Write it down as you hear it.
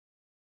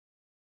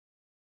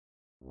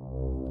This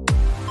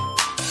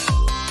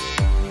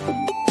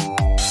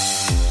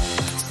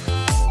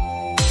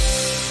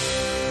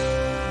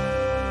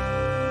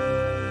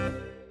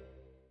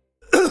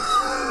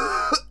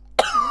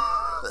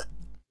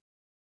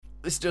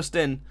just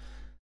in.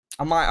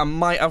 I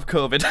might have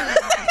COVID.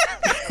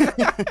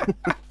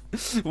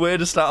 Way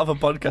to start off a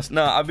podcast.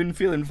 No, I've been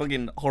feeling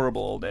fucking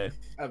horrible all day.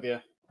 Have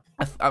you?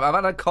 I've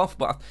had a cough,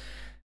 but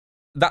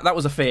that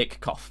was a fake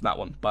cough. That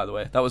one, by the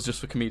way, that was just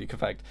for comedic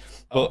effect.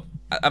 But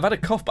I've had a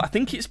cough, but I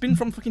think it's been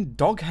from fucking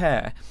dog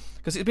hair,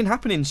 because it's been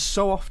happening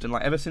so often,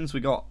 like ever since we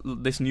got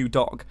this new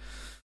dog.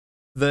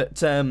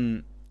 That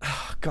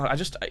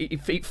God,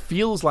 it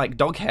feels like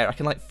dog hair. I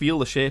can like feel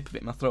the shape of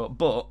it in my throat.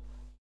 But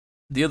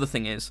the other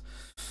thing is,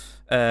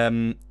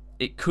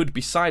 it could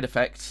be side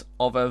effects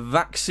of a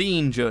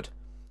vaccine, Judd.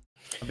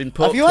 I've been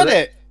poked. Have you had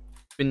it?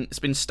 It's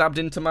been stabbed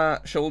into my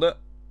shoulder.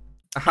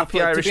 A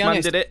happy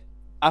Irishman did it.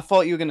 I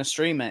thought you were going to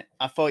stream it.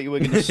 I thought you were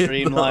going to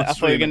stream, No, I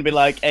thought you were going to be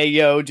like, hey,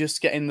 yo,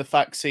 just getting the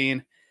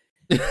vaccine.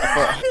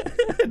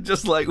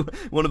 Just like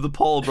one of the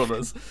Paul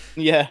brothers.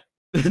 Yeah.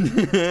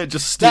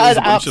 Just steals That'd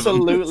a bunch of them.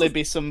 absolutely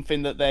be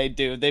something that they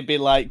do. They'd be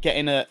like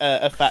getting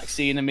a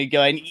vaccine and me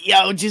going,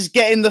 yo, just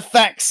getting the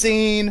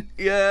vaccine.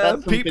 Yeah,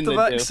 That's peep something the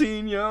they do.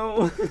 vaccine,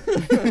 yo.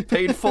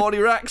 Paid 40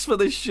 racks for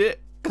this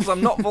shit, because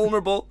I'm not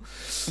vulnerable.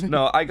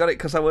 No, I got it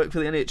because I work for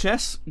the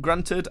NHS.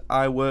 Granted,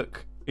 I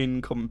work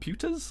in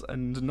computers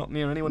and not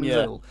near anyone who's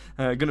ill.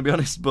 Gonna be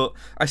honest, but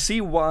I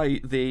see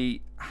why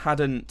they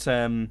hadn't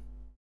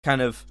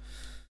kind of,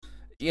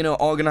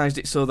 organised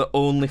it so that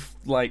only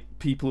like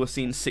people who are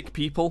seeing sick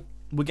people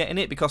were getting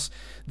it, because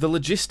the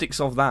logistics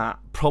of that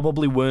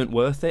probably weren't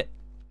worth it.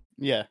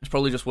 Yeah. It's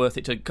probably just worth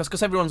it to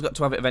because everyone's got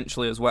to have it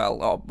eventually as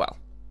well. Or well,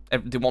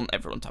 they want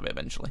everyone to have it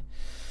eventually.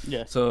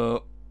 Yeah.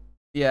 So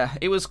yeah,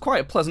 it was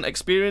quite a pleasant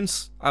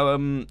experience. I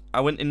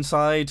went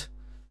inside,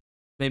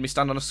 made me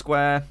stand on a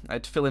square. I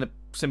had to fill in a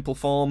simple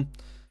form.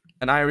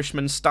 An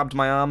Irishman stabbed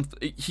my arm.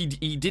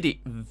 He did it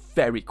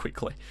very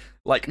quickly,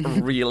 like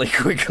really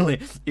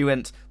quickly. He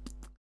went,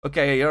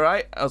 "Okay, you all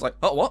right?" I was like,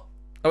 "Oh, what?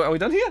 Are we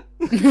done here?"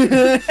 He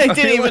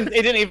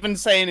didn't even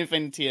say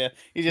anything to you.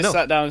 He just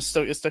sat down and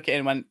stuck it in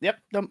and went, "Yep,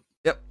 done."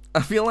 Yep.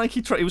 I feel like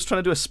he was trying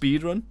to do a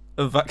speed run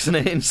of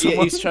vaccinating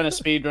someone. He's trying to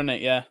speed run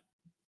it, yeah.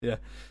 Yeah.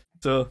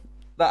 So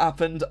that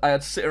happened. I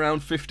had to sit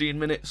around 15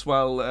 minutes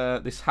while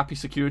this happy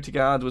security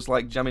guard was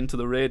like jamming to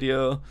the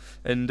radio,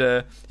 and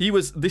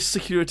this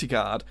security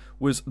guard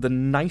was the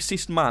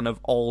nicest man of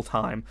all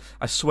time.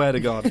 I swear to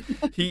God.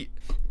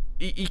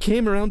 He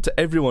came around to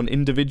everyone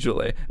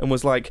individually and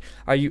was like,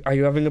 "Are you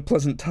having a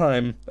pleasant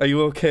time? Are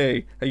you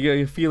okay? Are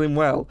you feeling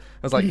well?"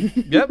 I was like,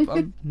 "Yep,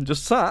 I'm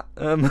just sat.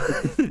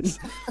 It's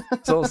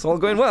all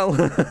going well."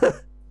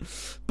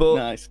 But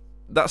Nice.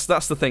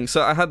 that's the thing.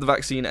 So I had the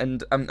vaccine,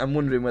 and I'm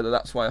wondering whether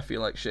that's why I feel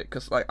like shit,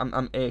 because like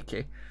I'm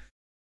achy,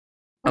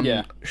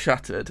 I'm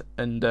shattered,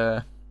 and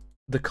the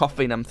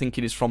coughing I'm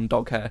thinking is from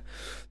dog hair.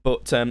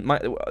 But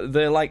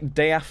the like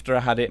day after I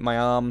had it, my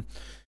arm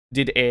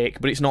did ache,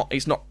 but it's not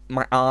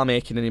my arm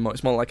aching anymore.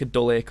 It's more like a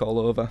dull ache all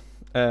over.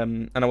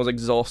 And I was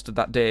exhausted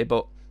that day,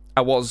 but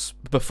I was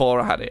before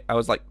I had it. I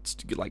was like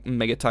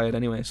mega tired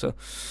anyway. So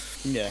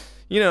Yeah.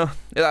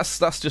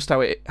 That's just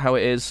how it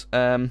is.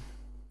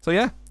 So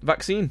yeah,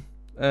 vaccine.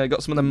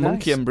 Got some of the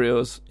monkey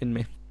embryos in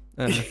me.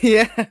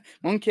 Yeah,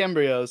 monkey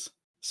embryos.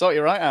 Sort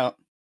you right out.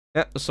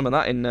 Yeah, there's some of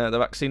that in the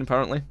vaccine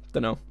apparently.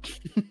 Don't know.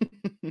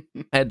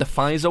 I had the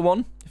Pfizer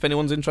one. If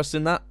anyone's interested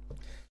in that.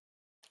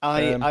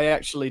 I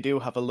actually do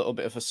have a little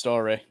bit of a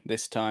story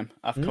this time.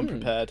 I've come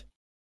prepared.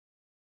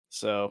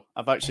 So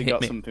I've actually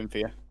got something for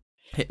you.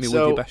 Hit me with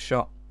your best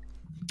shot.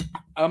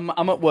 I'm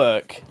at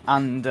work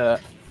and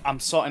I'm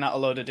sorting out a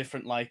load of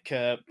different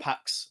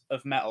packs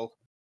of metal,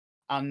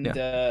 and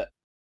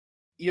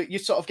you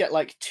sort of get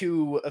like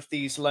two of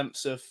these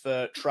lengths of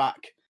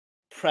track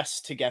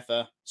pressed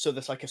together, so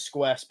there's like a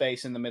square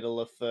space in the middle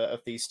of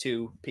these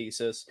two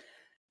pieces,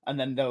 and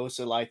then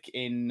those are like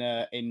in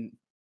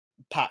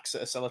packs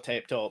that are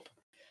sellotaped up.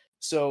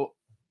 So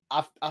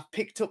I've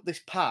picked up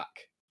this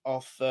pack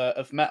of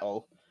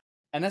metal,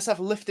 and as I've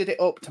lifted it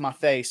up to my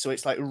face, so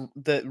it's like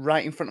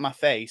right in front of my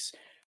face,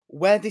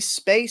 where this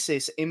space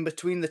is in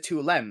between the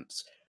two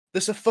lengths,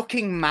 there's a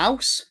fucking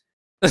mouse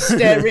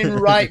staring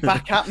right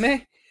back at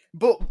me.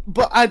 But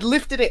I'd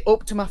lifted it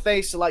up to my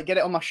face to like get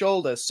it on my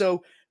shoulders,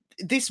 so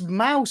this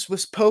mouse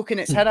was poking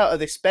its head out of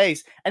this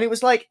space, and it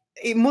was like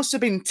it must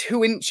have been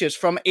 2 inches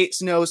from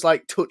its nose,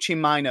 like touching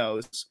my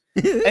nose.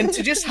 And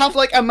to just have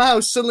like a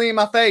mouse suddenly in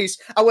my face,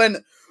 I went,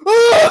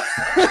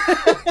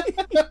 oh!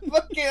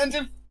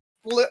 and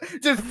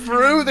just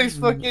threw this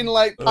fucking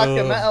like pack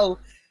of metal,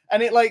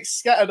 and it like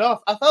scattered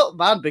off. I felt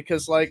bad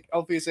because like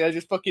obviously I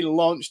just fucking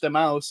launched a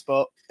mouse,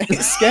 but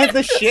it scared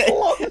the shit.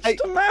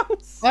 Launched a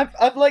mouse.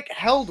 I've like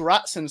held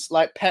rats and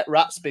like pet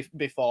rats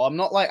before. I'm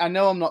not like, I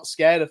know I'm not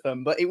scared of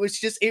them, but it was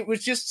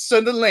just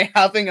suddenly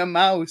having a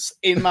mouse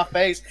in my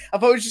face. I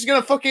thought it was just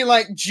gonna fucking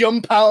like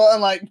jump out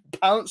and like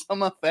pounce on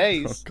my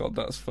face. Oh god,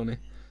 that's funny.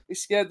 It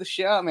scared the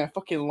shit out of me. I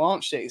fucking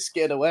launched it. It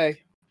scared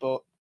away,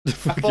 but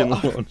Fucking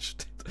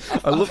launched.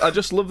 I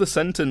just love the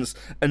sentence,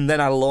 and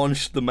then I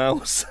launched the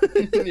mouse.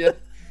 Yeah.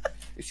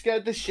 It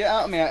scared the shit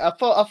out of me. I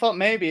thought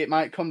maybe it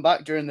might come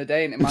back during the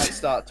day and it might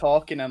start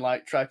talking and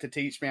like try to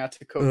teach me how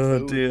to cook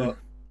food. Dear.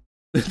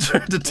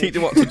 Trying to teach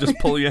you what to just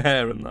pull your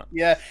hair and that.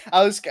 Yeah,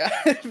 I was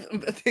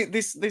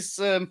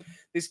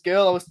this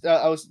girl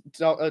I was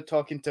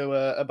talking to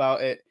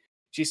about it.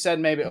 She said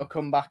maybe it'll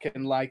come back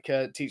and like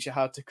teach you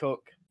how to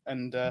cook,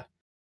 and I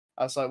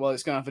was like, well,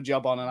 it's gonna have a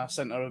job on, and I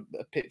sent her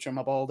a picture of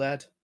my bald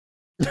head.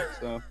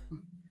 So.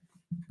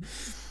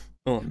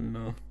 Oh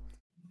no.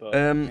 But,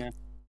 yeah.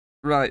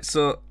 Right,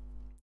 so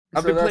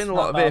I've been playing a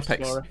lot of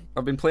Apex. Story.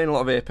 I've been playing a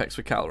lot of Apex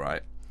with Cal,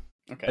 right?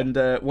 Okay. And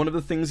one of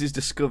the things he's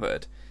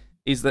discovered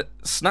is that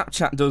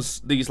Snapchat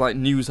does these like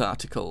news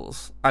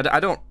articles. I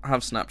don't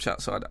have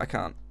Snapchat, so I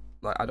can't.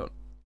 Like, I don't.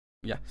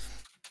 Yeah.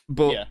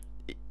 But yeah.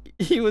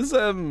 he was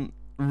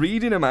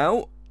reading them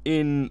out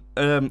in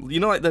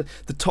like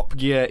the Top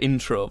Gear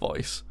intro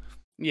voice.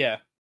 Yeah.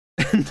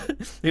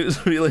 And it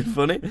was really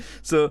funny.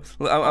 So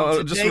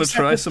I just want to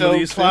try some of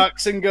these.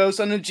 Clarkson goes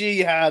on a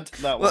jihad.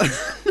 That one.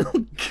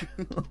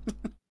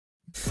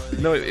 Oh,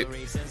 no,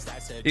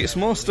 it's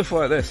more stuff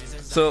like this.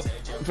 So,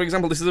 for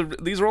example,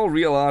 these are all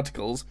real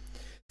articles.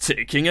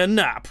 Taking a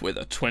nap with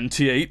a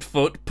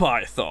 28-foot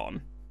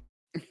python.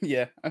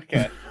 Yeah.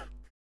 Okay.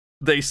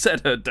 They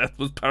said her death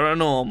was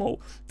paranormal.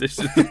 This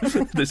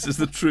is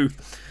the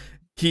truth.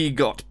 He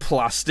got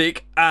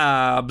plastic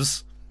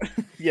abs.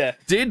 Yeah.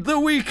 Did The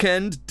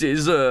Weeknd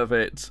deserve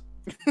it?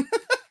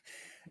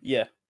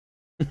 Yeah.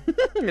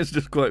 It's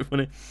just quite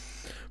funny.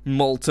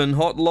 Molten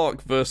hot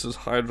lock versus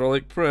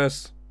hydraulic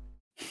press.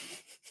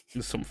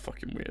 There's some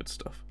fucking weird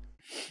stuff.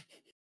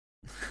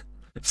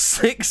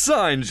 6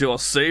 signs your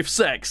safe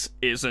sex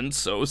isn't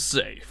so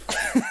safe.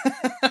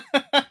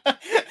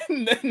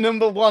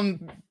 Number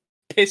 1,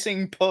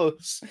 pissing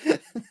puss.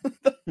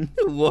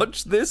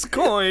 Watch this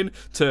coin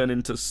turn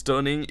into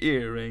stunning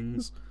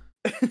earrings.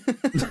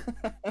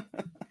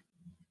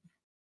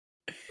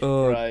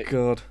 Oh, right.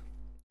 God.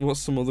 What's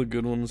some other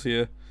good ones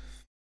here?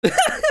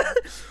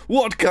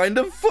 What kind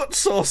of foot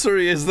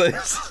sorcery is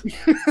this?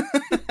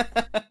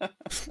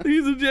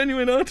 These are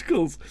genuine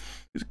articles.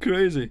 It's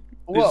crazy.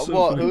 What? It's so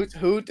what?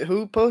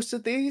 Who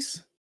posted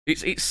these?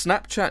 It's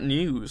Snapchat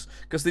news,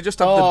 because they just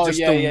have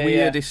the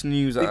weirdest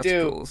news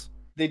articles.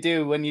 They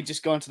do, when you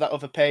just go onto that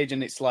other page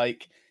and it's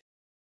like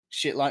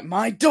shit like,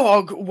 my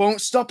dog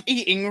won't stop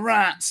eating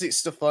rats. It's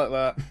stuff like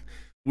that.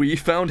 We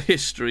found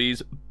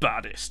history's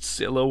baddest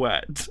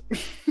silhouette.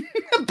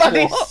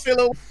 Baddest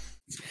silhouette.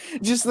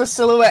 Just the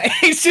silhouette.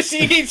 It's just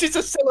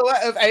a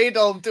silhouette of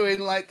Adolf doing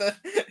like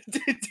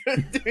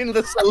doing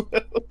the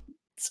salute.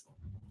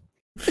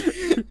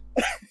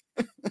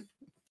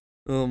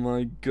 Oh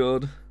my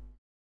god.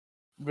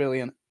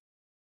 Brilliant.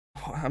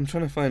 I'm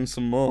trying to find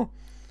some more.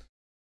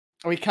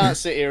 We can't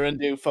sit here and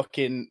do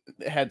fucking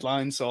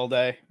headlines all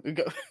day. We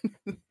got.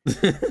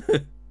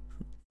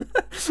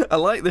 I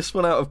like this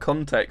one out of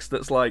context.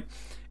 That's like,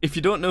 if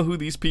you don't know who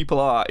these people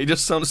are, it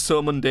just sounds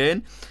so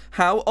mundane.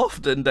 How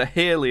often do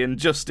Haley and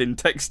Justin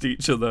text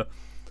each other?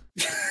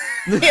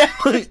 Yeah,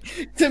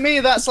 to me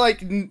that's like,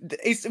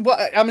 it's what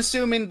I'm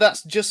assuming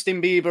that's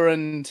Justin Bieber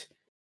and.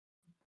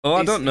 Oh,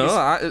 I don't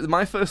know.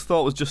 My first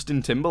thought was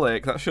Justin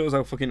Timberlake. That shows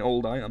how fucking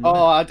old I am.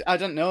 Oh, I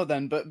don't know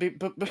then, but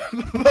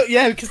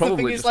yeah, because the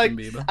thing is, like,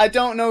 Bieber. I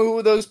don't know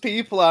who those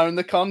people are in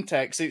the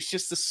context. It's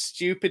just the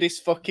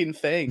stupidest fucking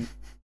thing.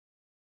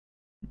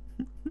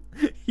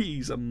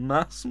 He's a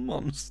mass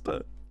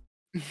monster.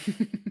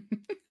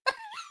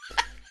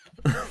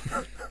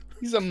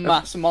 He's a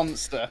mass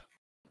monster.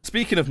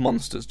 Speaking of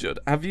monsters, Judd,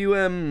 have you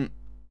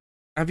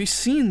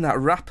seen that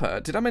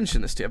rapper? Did I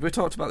mention this to you? Have we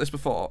talked about this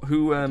before?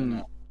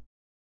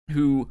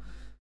 Who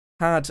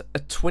had a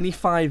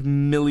 $25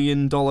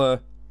 million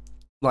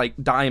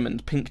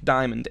pink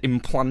diamond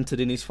implanted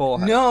in his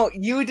forehead? No,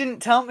 you didn't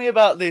tell me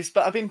about this,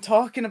 but I've been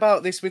talking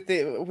about this with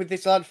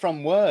this lad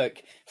from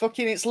work.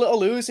 Fucking, it's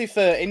Little Uzi for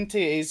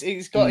Inti.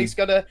 He's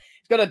got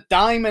a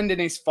diamond in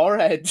his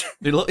forehead.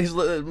 His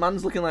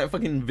man's looking like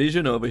fucking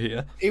Vision over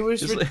here. It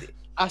was.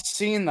 I've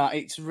seen that.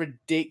 It's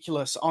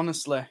ridiculous,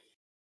 honestly.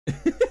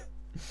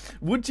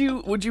 Would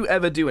you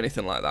ever do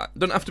anything like that?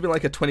 Don't have to be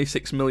like a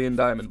 26 million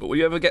diamond, but would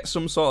you ever get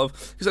some sort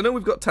of? Because I know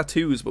we've got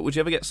tattoos, but would you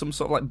ever get some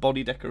sort of like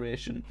body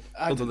decoration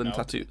other than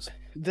tattoos?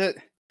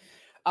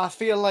 I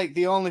feel like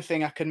the only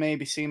thing I can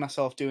maybe see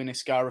myself doing is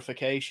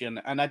scarification,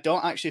 and I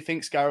don't actually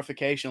think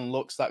scarification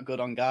looks that good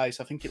on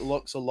guys. I think it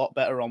looks a lot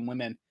better on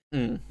women.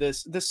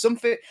 There's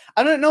something,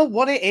 I don't know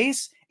what it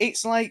is.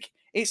 It's like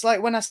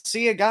when I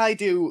see a guy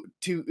do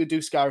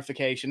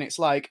scarification, it's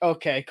like,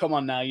 okay, come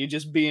on now, you're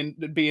just being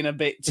a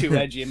bit too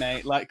edgy,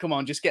 mate. Like, come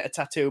on, just get a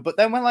tattoo. But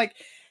then when like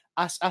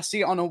I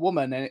see it on a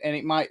woman and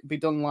it might be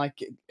done like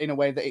in a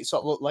way that it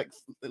sort of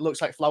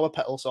looks like flower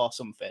petals or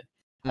something.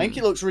 I think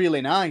it looks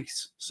really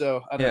nice.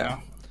 So I don't know.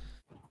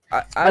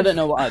 I don't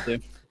know what I'd do.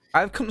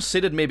 I've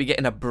considered maybe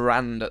getting a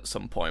brand at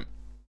some point.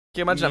 Can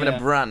you imagine having a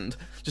brand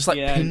just like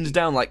pinned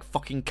down like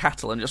fucking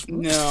cattle and just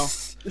no.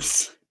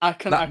 I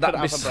couldn't have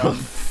That'd be a so brown.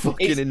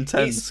 fucking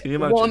intense. Can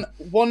you imagine?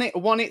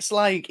 One, it's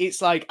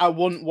like I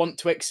wouldn't want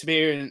to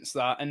experience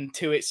that, and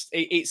two,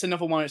 it's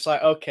another one. It's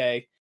like,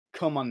 okay,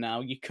 come on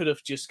now, you could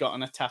have just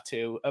gotten a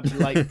tattoo.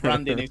 Like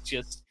branding is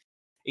just,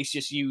 it's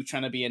just you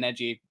trying to be an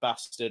edgy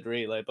bastard,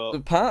 really.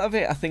 But Part of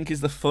it, I think, is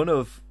the fun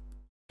of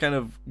kind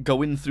of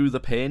going through the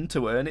pain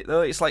to earn it,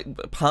 though. It's like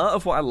part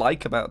of what I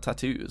like about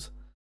tattoos.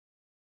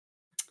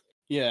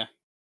 Yeah.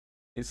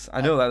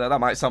 I know that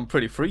might sound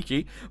pretty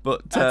freaky,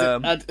 but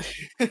I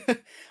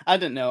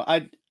don't know.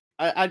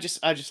 I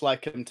just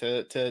like them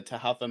to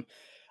have them.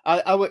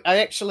 I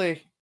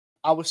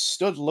was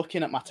stood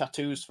looking at my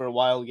tattoos for a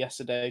while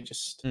yesterday,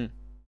 just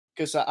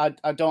because I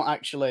don't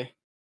actually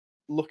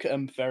look at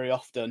them very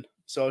often.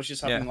 So I was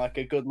just having like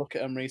a good look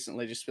at them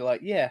recently, just to be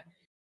like, yeah,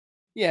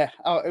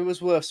 it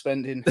was worth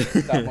spending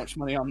that much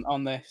money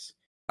on this.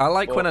 I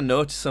like when I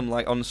notice them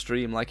like on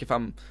stream, like if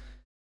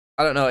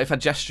I don't know, if I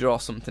gesture or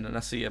something and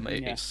I see them,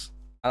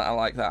 I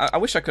like that. I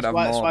wish I could have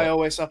more. That's why I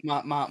always have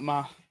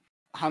my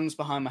hands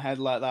behind my head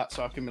like that,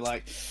 so I can be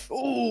like,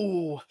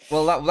 ooh.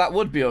 Well, that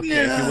would be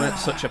okay if you weren't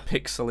such a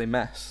pixely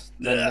mess.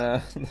 Then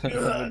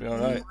that would be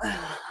alright.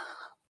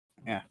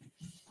 Yeah.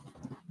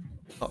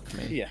 Fuck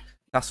me. Yeah.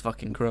 That's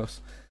fucking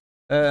gross.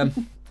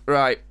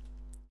 Right.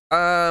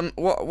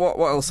 What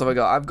else have I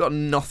got? I've got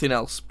nothing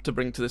else to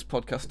bring to this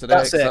podcast today.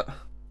 That's it.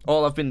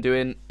 All I've been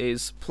doing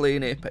is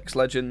playing Apex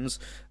Legends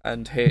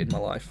and hating my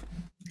life.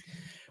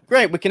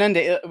 Great, we can end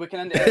it. We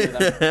can end it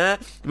then.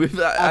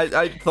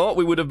 I thought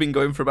we would have been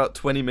going for about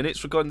 20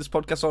 minutes recording this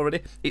podcast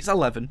already. It's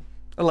 11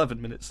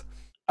 minutes.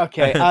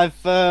 Okay,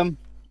 I've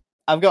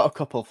got a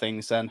couple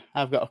things then.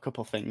 I've got a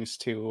couple things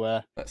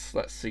to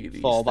let's see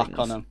these fall things. back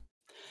on them.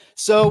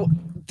 So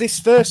this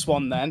first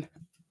one then,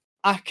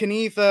 I can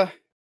either.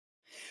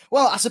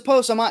 Well, I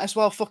suppose I might as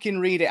well fucking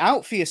read it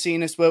out for you,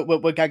 seeing as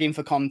we're gagging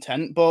for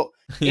content. But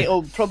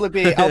I'll probably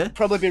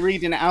be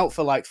reading it out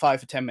for like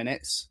 5 or 10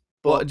 minutes.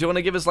 But do you want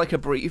to give us like a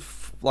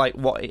brief, like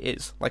what it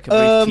is, like a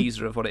brief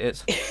teaser of what it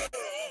is?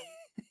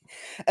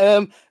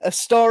 A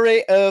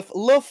story of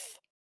love,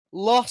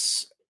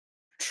 loss,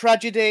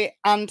 tragedy,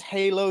 and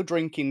Halo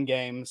drinking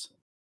games.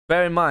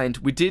 Bear in mind,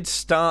 we did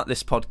start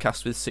this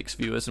podcast with 6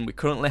 viewers, and we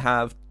currently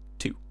have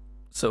 2.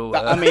 So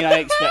I mean, I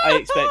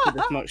expected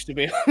as much, to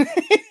be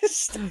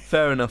honest.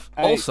 Fair enough.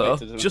 Also,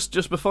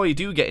 just before you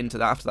do get into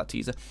that, after that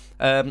teaser,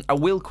 I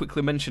will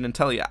quickly mention and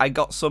tell you, I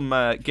got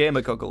some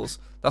gamer goggles.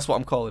 That's what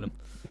I'm calling them.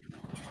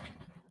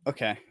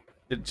 Okay.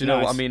 Do you know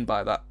what I mean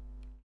by that?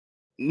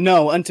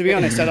 No, and to be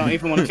honest, I don't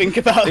even want to think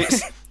about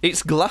it.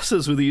 It's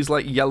glasses with these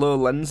like yellow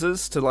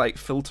lenses to like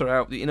filter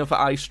out, for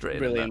eye strain.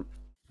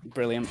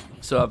 Brilliant.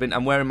 So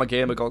I'm wearing my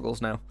gamer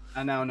goggles now.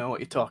 I now know what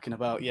you're talking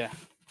about. Yeah.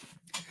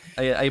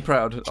 Are you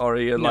proud, or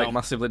are you like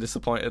massively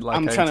disappointed? Like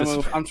I'm trying to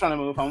move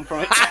on from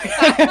it.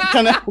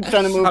 I'm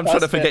trying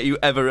to forget you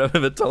ever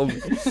told me.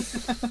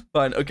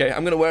 Fine, okay.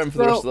 I'm gonna wear them for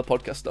the rest of the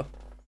podcast, though.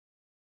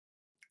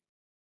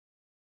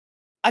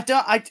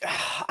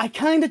 I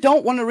kind of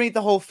don't want to read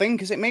the whole thing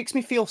because it makes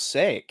me feel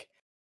sick.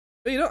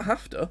 But you don't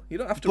have to. You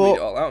don't have to read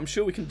it all out. I'm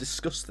sure we can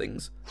discuss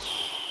things.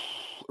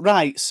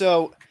 Right.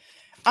 So,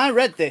 I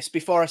read this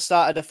before I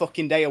started a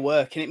fucking day of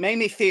work, and it made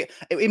me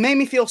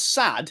feel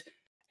sad,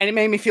 and it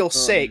made me feel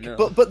sick.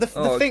 No. But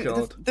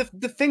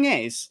the thing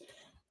is,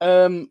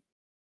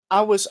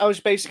 I was on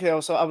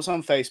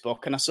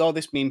Facebook, and I saw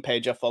this meme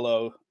page I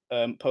follow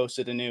had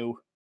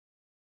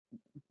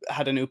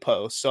a new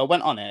post, so I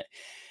went on it.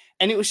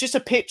 And it was just a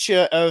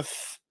picture of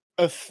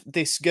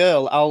this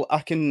girl.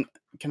 Can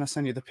I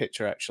send you the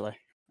picture? Actually,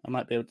 I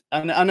might be able to,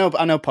 I know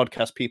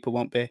podcast people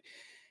won't be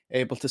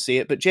able to see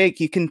it, but Jake,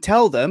 you can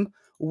tell them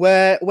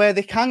where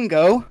they can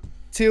go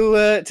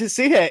to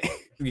see it.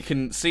 You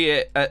can see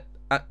it at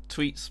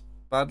Tweets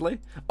Badly,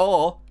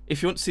 or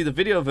if you want to see the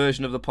video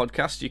version of the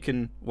podcast, you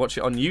can watch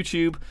it on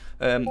YouTube,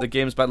 the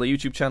Games Badly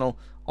YouTube channel,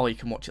 or you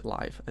can watch it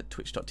live at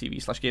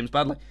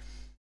twitch.tv/GamesBadly.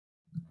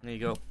 There you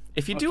go.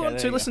 If you do want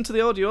to listen to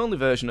the audio-only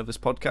version of this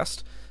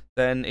podcast,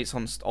 then it's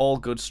on all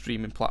good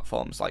streaming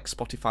platforms like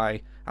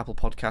Spotify, Apple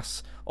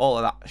Podcasts, all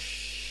of that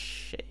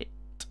shit.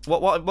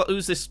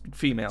 Who's this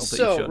female?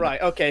 So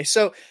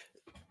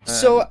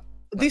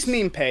this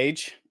meme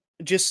page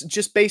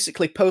just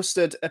basically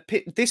posted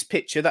this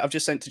picture that I've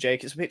just sent to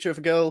Jake. It's a picture of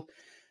a girl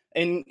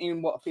in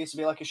what appears to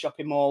be like a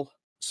shopping mall,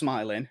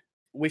 smiling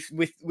with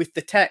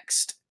the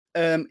text,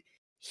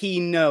 "He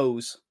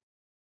knows."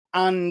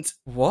 And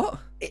what?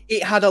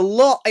 It had a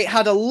lot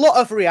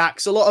of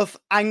reacts, a lot of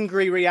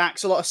angry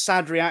reacts, a lot of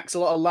sad reacts, a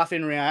lot of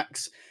laughing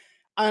reacts,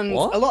 and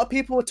a lot of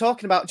people were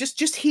talking about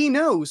just he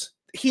knows.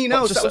 He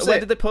knows. Where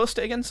did they post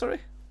it again? Sorry.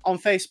 On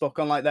Facebook,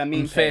 on like their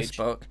meme page.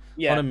 Facebook.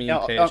 Yeah, on a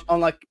meme page. On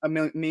like a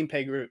meme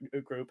page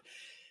group.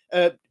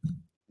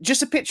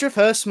 Just a picture of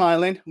her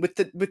smiling with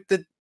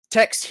the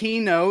text "he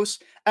knows,"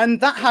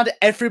 and that had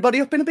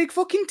everybody up in a big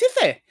fucking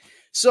tiffy.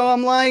 So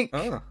I'm like.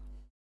 Oh.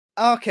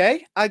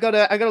 Okay, I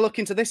gotta look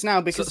into this now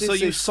because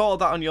you saw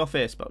that on your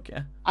Facebook,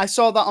 yeah? I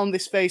saw that on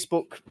this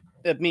Facebook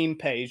meme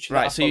page.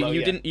 Right, so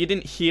you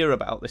didn't hear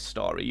about this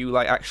story. You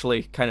like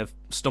actually kind of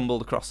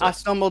stumbled across it. I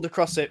stumbled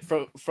across it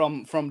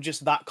from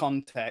just that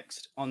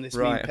context on this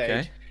meme page.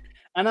 Okay.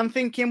 And I'm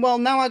thinking, well,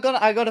 now I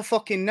gotta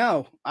fucking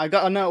know. I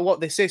gotta know what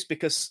this is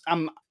because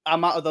I'm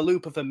out of the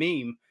loop of a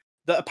meme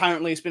that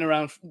apparently has been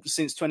around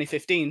since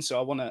 2015. So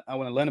I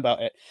wanna learn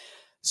about it.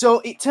 So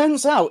it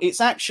turns out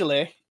it's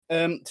actually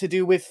to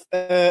do with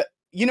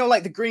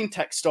like the green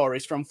text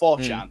stories from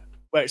 4chan,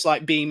 where it's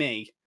like be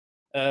me.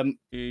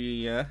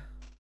 Yeah.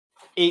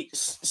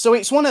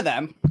 It's one of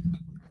them.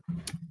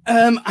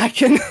 I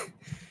can.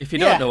 If you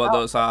don't know what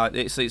those are,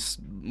 it's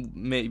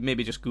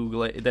maybe just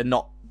Google it.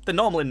 They're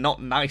normally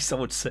not nice, I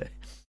would say.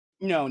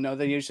 No,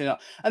 they're usually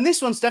not. And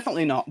this one's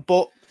definitely not.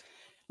 But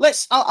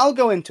I'll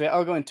go into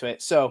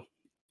it. So,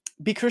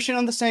 be crushing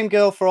on the same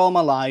girl for all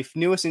my life.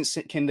 Knew her since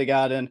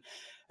kindergarten.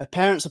 Her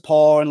parents are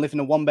poor and live in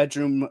a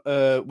 1-bedroom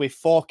with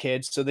 4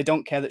 kids, so they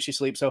don't care that she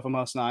sleeps over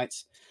most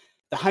nights.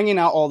 They're hanging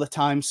out all the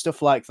time,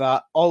 stuff like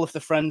that. All of the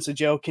friends are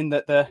joking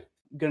that they're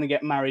going to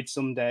get married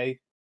someday.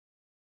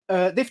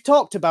 They've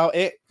talked about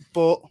it,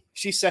 but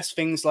she says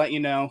things like,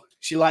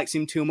 she likes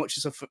him too much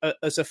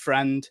as a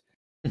friend.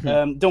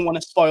 Don't want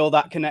to spoil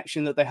that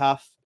connection that they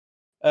have.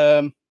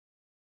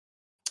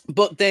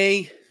 But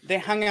they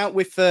hang out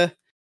with a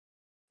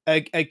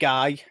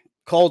guy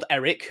called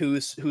Eric,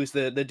 who's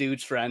the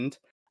dude's friend,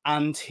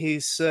 and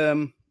his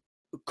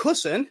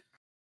cousin,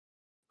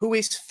 who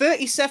is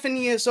 37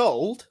 years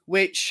old,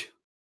 which,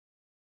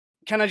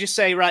 can I just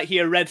say right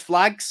here, red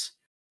flags?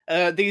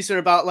 These are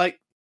about like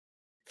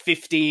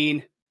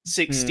 15,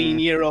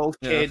 16-year-old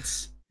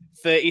kids,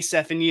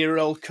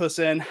 37-year-old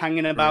cousin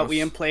hanging about with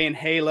him playing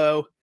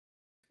Halo.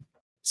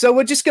 So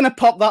we're just going to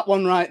pop that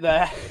one right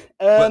there.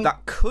 But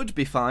that could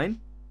be fine.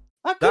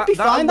 That could be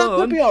fine. That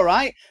could be all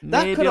right.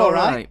 That could be all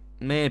right.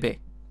 Maybe.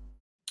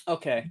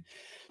 Okay.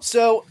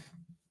 So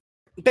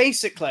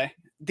basically,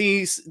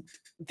 these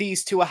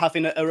two are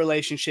having a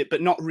relationship,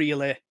 but not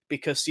really,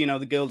 because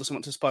the girl doesn't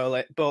want to spoil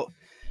it. But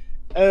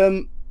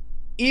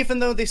even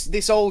though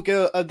this old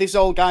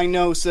guy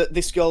knows that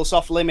this girl's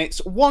off limits,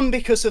 one,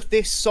 because of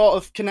this sort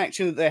of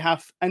connection that they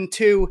have, and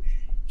two,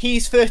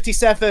 he's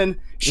 37,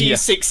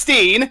 she's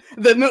 16,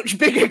 the much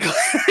bigger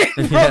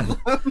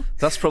problem.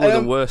 That's probably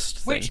the worst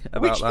thing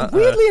about that.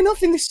 Weirdly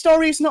enough, in this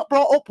story, is not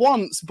brought up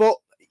once, but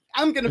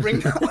I'm going to bring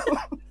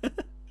that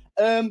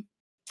up.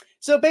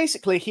 So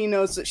basically, he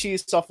knows that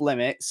she's off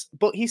limits,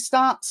 but he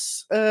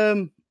starts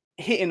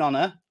hitting on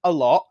her a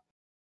lot.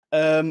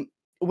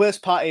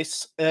 Worst part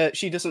is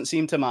she doesn't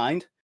seem to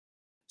mind.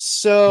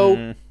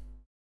 So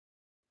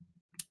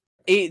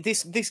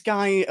this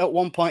guy at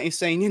one point is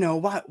saying,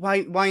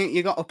 why ain't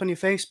you got up on your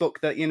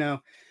Facebook that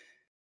you're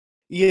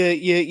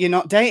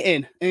not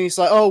dating? And he's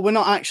like, oh, we're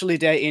not actually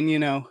dating,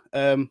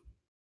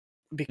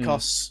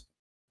 because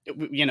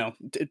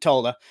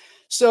told her.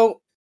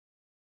 So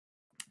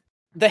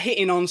the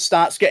hitting on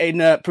starts getting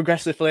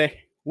progressively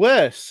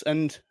worse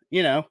and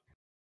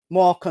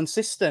more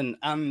consistent,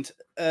 and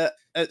at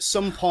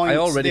some point I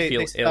already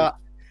feel ill.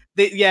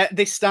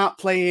 They start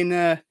playing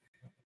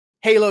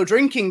Halo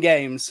drinking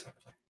games,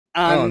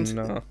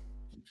 and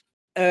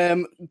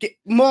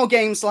more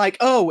games like,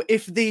 oh,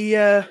 if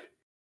the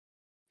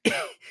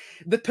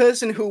the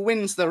person who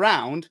wins the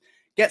round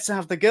gets to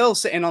have the girl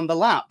sitting on the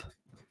lap.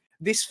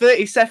 This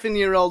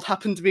 37-year-old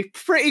happened to be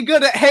pretty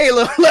good at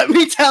Halo, let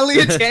me tell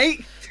you,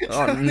 Jake.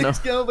 This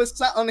girl was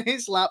sat on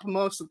his lap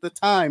most of the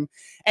time.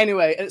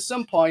 Anyway, at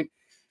some point,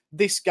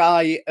 this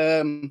guy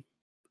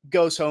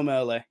goes home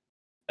early.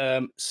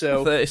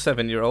 So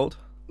 37-year-old?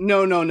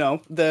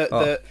 No.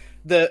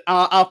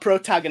 Our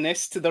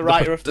protagonist, the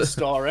writer of the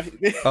story.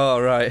 Oh,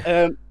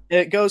 right.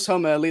 Goes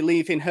home early,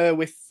 leaving her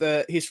with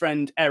his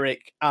friend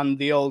Eric and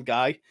the old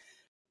guy.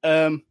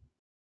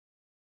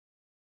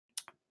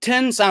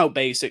 Turns out,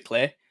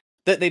 basically,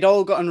 that they'd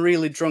all gotten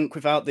really drunk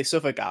without this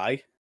other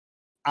guy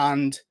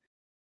and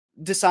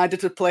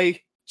decided to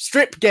play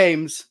strip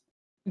games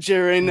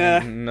during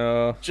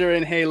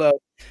Halo.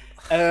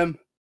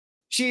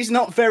 She's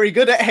not very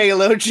good at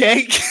Halo,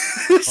 Jake.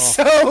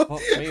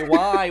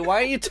 Why?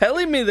 Why are you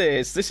telling me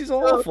this? This is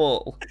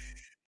awful.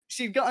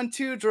 She'd gotten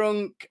too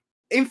drunk.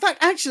 In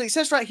fact, actually, it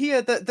says right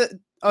here that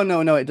oh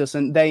no, it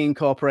doesn't. They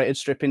incorporated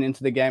stripping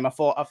into the game. I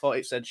thought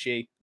it said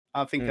she.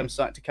 I think I'm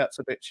starting to catch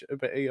a bit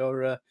of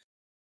your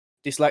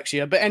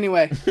dyslexia. But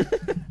anyway,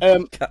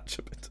 catch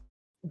a bit.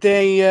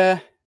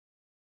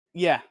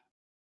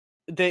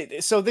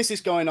 So this is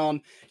going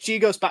on. She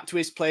goes back to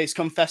his place,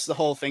 confess the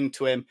whole thing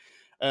to him.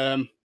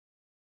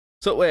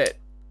 So wait,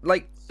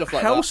 like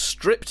how that.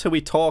 stripped are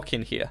we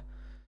talking here?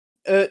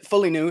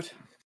 Fully nude.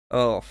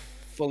 Oh,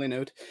 fully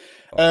nude.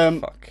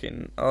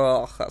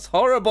 That's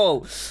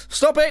horrible.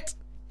 Stop it.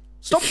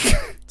 Stop!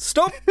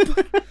 Stop!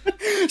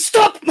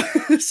 Stop!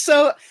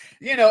 So,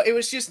 it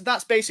was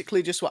that's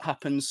basically just what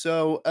happened.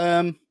 So,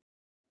 they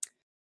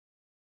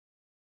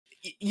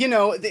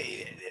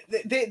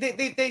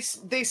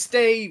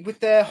stay with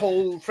their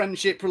whole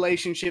friendship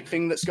relationship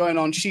thing that's going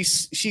on.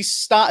 She's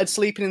started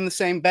sleeping in the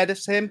same bed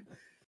as him.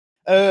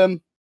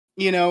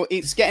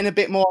 it's getting a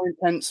bit more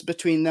intense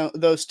between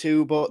those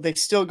two, but they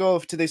still go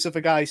over to this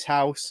other guy's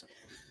house.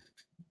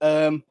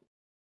 But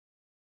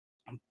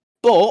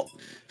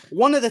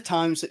one of the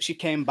times that she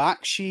came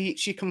back, she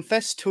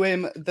confessed to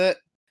him that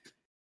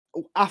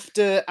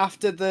after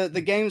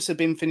the games had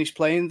been finished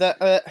playing,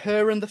 that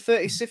her and the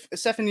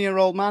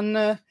 37-year-old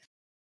man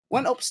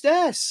went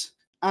upstairs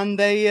and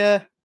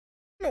they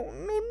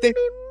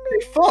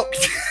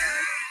fucked.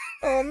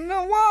 Oh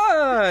no!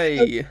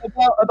 Why?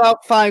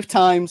 about 5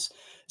 times.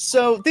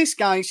 So this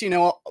guy's,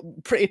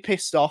 pretty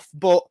pissed off.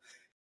 But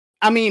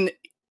I mean,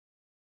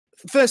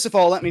 first of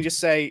all, let me just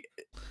say,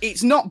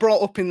 it's not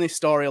brought up in this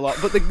story a lot.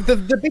 But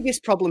the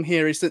biggest problem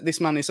here is that this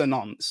man is a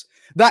nonce.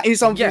 That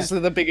is obviously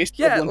the biggest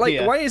problem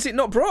here. Why is it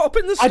not brought up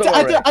in the story?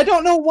 I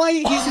don't know why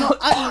he's not.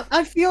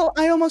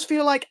 I almost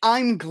feel like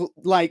I'm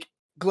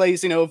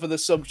glazing over the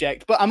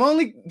subject, but I'm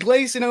only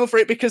glazing over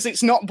it because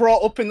it's not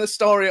brought up in the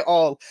story at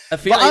all. I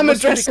feel like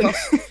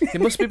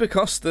it must be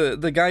because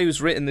the guy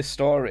who's written this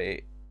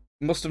story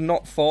must have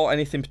not thought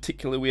anything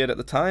particularly weird at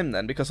the time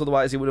then, because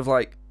otherwise he would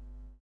have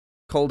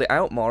called it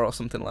out more or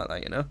something like that, I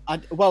don't know.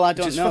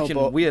 Which is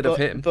fucking weird of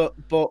him. But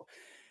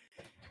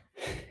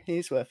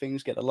here's where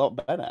things get a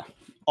lot better.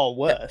 Or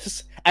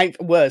worse.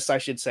 Worse, I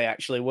should say,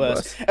 actually.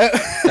 Worse.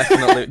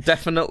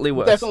 Definitely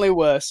worse. Definitely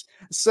worse.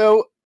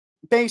 So,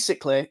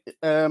 basically,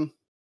 they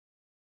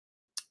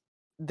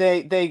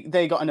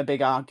got in a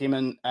big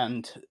argument,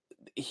 and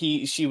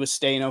she was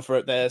staying over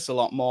at theirs a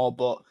lot more,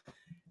 but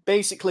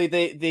basically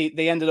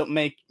they ended up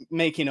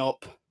making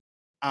up,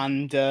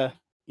 and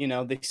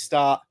they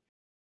start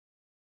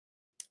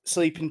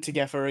sleeping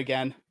together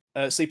again,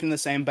 sleeping in the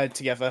same bed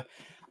together,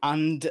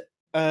 and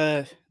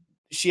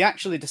she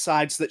actually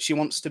decides that she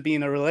wants to be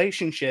in a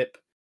relationship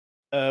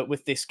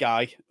with this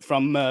guy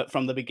from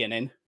the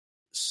beginning.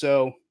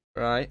 So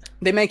right,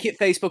 they make it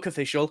Facebook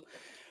official.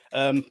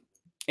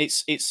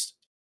 It's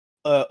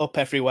up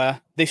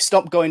everywhere. They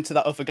stop going to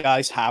that other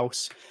guy's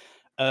house,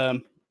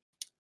 and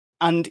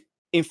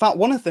in fact,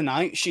 one of the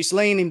nights she's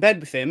laying in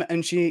bed with him,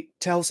 and she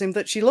tells him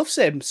that she loves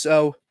him.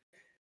 So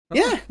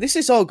yeah, this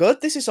is all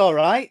good. This is all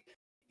right.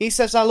 He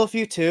says, "I love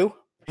you too."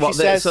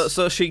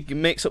 So she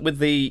makes up with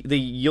the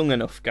young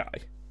enough guy.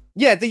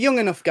 Yeah, the young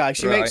enough guy.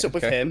 She makes up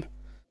with him.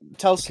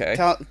 Tells him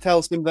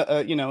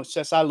that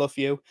says, "I love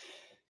you."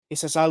 He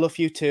says, "I love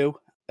you too."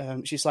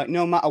 She's like,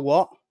 "No matter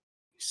what."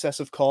 He says,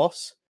 "Of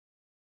course."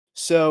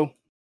 So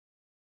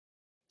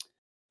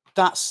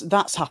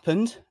that's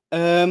happened.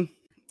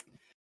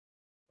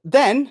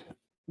 Then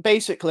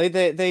basically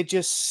they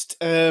just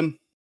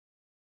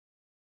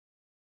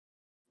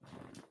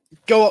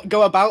go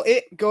about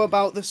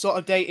the sort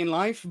of dating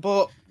life,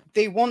 but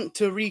they want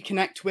to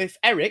reconnect with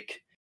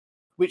Eric,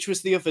 which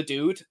was the other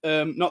dude,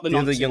 not the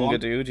other younger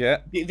dude, yeah,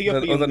 the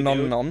other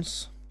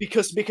non-nonce.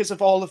 Because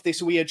of all of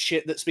this weird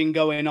shit that's been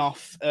going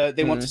off,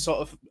 they want to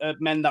sort of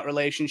mend that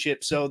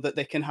relationship so that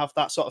they can have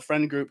that sort of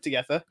friend group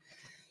together.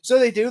 So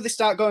they do. They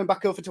start going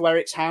back over to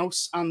Eric's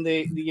house, and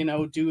they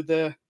do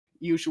the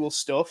usual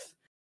stuff.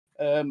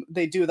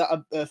 They do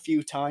that a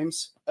few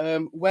times.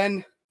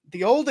 When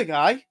the older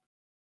guy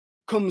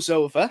comes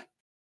over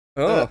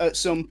at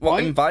some point.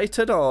 What,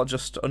 invited or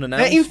just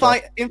unannounced?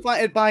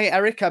 Invited by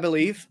Eric, I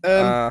believe.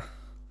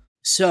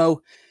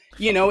 So,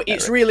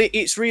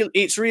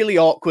 it's really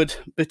awkward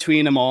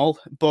between them all.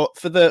 But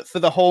for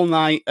the whole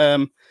night,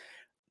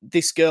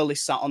 this girl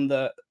is sat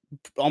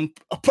on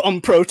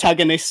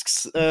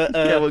protagonist's.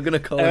 Yeah, we're gonna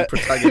call him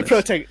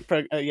protagonist.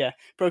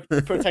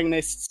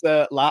 Protagonist's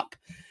lap.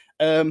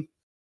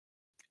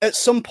 At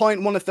some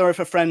point, one of their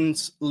other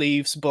friends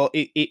leaves, but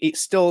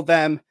it's still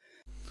them,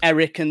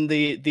 Eric and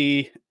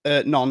the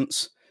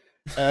nonce.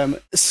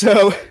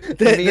 So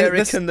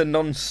Eric and the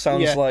nonce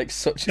sounds like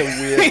such a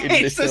weird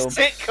indie it's film. A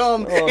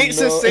sitcom. Oh,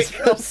 it's no, a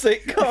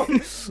sitcom.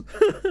 It's a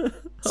sitcom.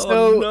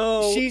 So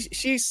no.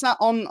 she's sat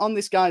on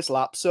this guy's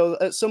lap. So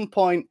at some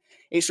point,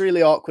 it's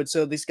really awkward.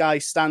 So this guy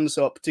stands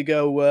up to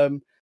go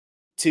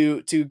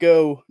to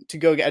go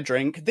get a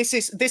drink. This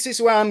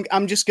is where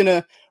I'm just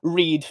gonna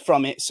read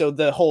from it so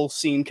the whole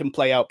scene can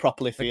play out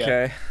properly for you.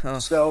 Okay. Oh.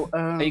 So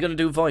are you gonna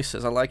do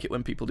voices? I like it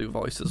when people do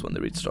voices when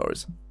they read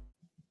stories.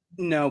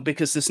 No,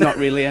 because there's not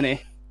really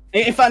any.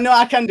 In fact, no,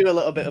 I can do a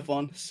little bit of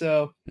one.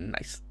 So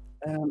nice.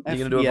 You're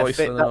gonna do a voice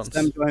for the that's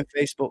them going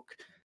Facebook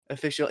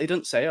official. It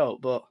doesn't say out,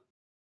 but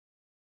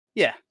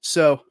yeah.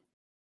 So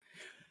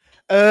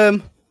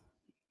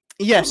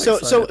yeah, so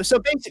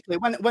basically,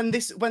 when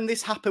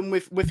this happened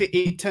with it,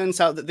 it turns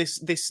out that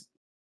this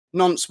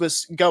nonce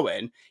was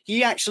going.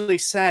 He actually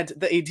said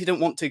that he didn't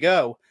want to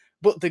go,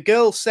 but the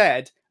girl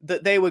said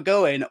that they were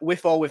going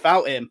with or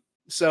without him.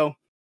 So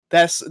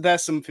there's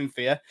something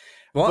for you.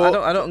 What?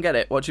 But, I don't get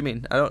it. What do you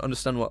mean? I don't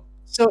understand what.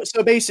 So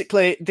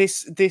basically,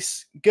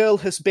 this girl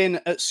has been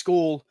at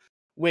school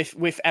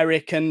with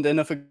Eric and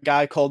another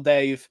guy called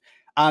Dave.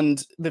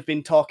 And they've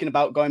been talking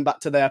about going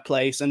back to their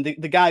place, and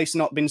the guy's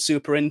not been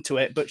super into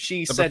it. But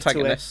she said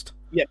protagonist.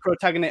 to it,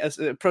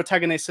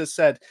 protagonist has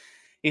said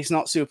he's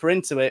not super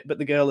into it, but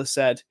the girl has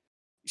said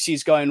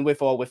she's going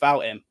with or without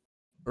him.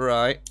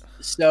 Right.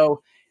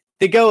 So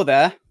they go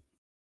there,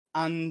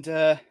 and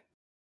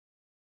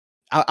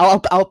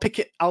I'll pick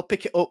it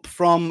up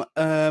from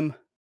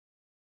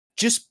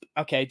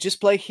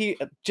just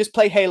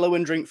play Halo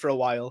and drink for a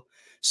while.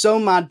 So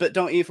mad, but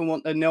don't even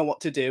want to know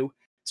what to do.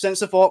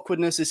 Sense of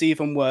awkwardness is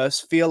even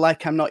worse. Feel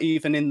like I'm not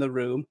even in the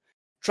room.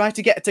 Try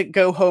to get her to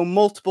go home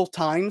multiple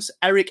times.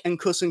 Eric and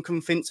cousin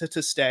convince her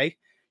to stay.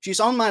 She's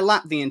on my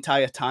lap the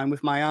entire time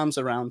with my arms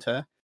around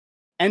her.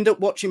 End up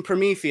watching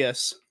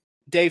Prometheus.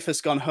 Dave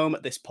has gone home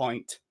at this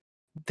point.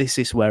 This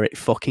is where it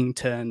fucking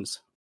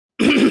turns.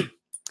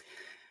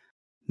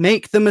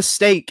 Make the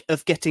mistake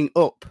of getting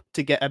up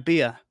to get a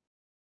beer.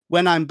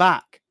 When I'm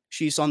back,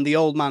 she's on the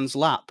old man's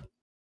lap.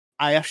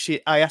 I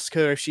ask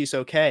her if she's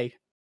okay.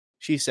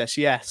 She says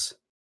yes.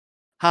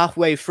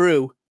 Halfway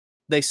through,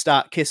 they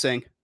start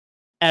kissing.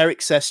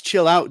 Eric says,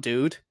 chill out,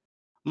 dude.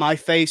 My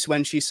face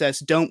when she says,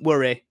 don't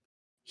worry.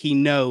 He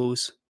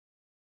knows.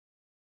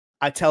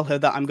 I tell her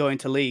that I'm going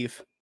to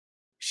leave.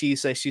 She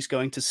says she's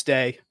going to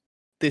stay.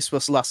 This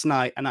was last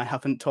night, and I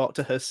haven't talked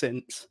to her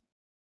since.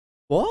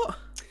 What?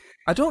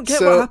 I don't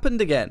get what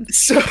happened again.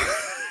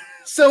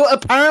 So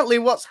apparently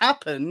what's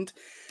happened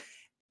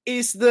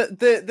is that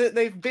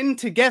they've been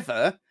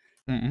together,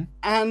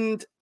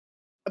 and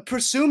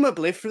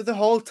presumably for the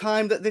whole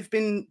time that they've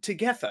been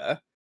together,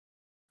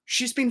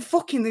 she's been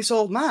fucking this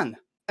old man.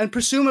 And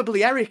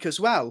presumably Eric as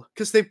well,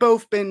 because they've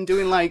both been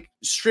doing, like,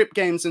 strip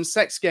games and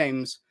sex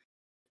games.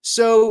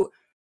 So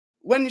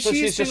when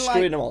she's just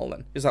screwing them all,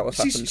 then? Is that what's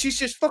happened? She's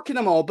just fucking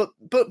them all, but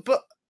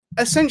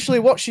essentially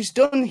what she's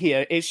done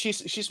here is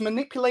she's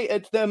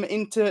manipulated them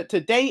into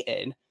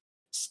dating,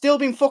 still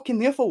been fucking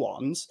the other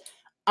ones,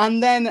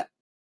 and then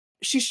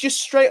she's just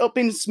straight up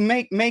been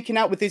making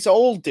out with this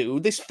old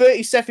dude, this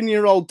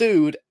 37-year-old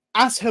dude,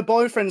 as her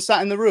boyfriend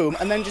sat in the room,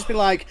 and then just be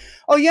like,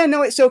 oh yeah,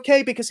 no, it's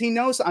okay because he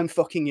knows that I'm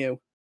fucking you.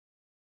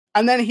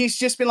 And then he's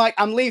just been like,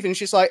 I'm leaving.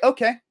 She's like,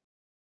 okay.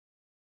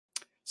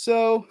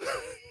 So...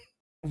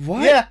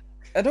 What? Yeah.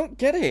 I don't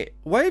get it.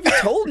 Why have you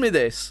told me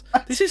this?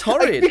 This is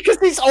horrid. Because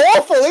it's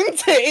awful,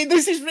 isn't it?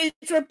 This is really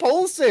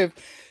repulsive.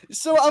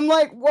 So I'm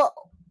like, what?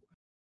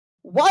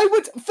 Why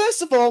would...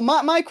 First of all,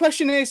 my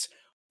question is,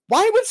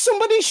 why would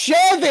somebody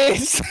share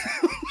this?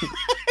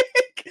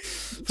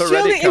 For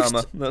Reddit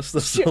karma. That's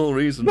the whole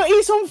reason. But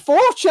he's on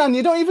 4chan.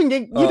 You don't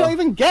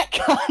even get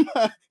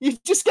karma. You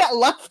just get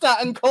laughed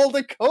at and called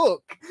a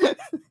cook.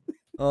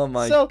 Oh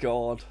my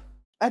god.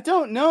 I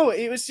don't know.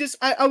 It was just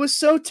I was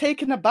so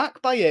taken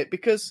aback by it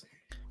because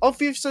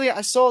obviously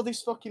I saw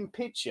this fucking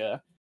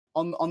picture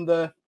on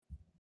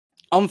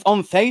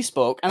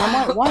Facebook and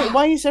I'm like,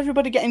 why is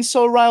everybody getting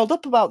so riled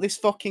up about this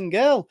fucking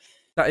girl?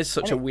 That is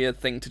such a weird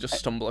thing to just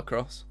stumble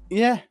across.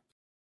 Yeah.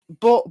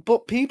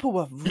 But people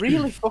were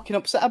really fucking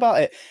upset about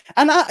it.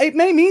 And it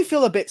made me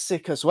feel a bit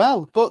sick as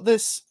well. But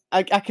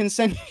I can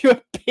send you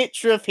a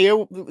picture of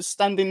here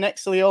standing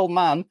next to the old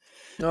man.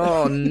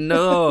 Oh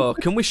no.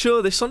 Can we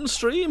show this on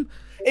stream?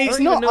 It's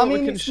not. I mean,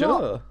 we can show.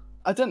 Not,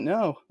 I don't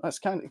know. That's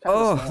kind of.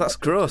 Oh, that's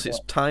gross.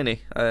 It's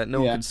tiny.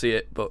 No one can see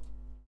it, but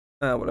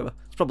whatever.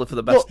 It's probably for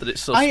the best that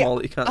it's so small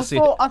that you can't see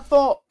it. I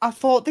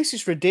thought this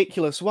is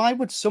ridiculous. Why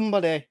would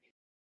somebody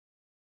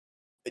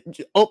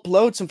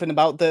upload something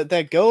about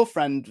their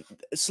girlfriend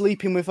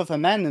sleeping with other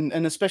men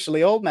and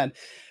especially old men?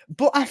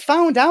 But I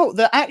found out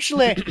that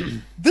actually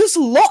there's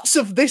lots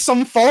of this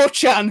on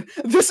 4chan.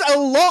 There's a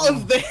lot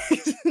of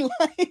this.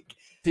 Like.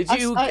 Did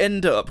you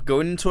end up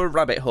going into a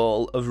rabbit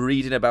hole of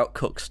reading about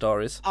cook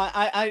stories?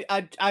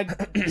 I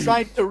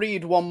tried to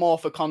read one more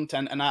for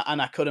content and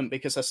I couldn't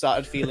because I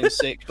started feeling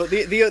sick. But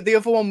the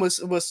other one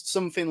was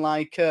something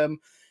like it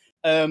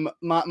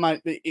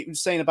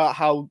was saying about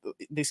how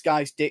this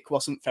guy's dick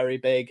wasn't very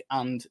big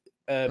and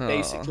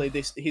basically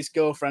his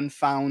girlfriend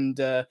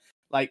found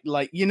like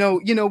you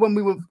know when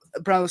we were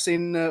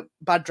browsing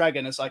Bad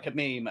Dragon as like a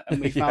meme and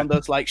we found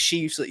those like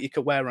sheaths that you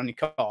could wear on your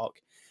cock.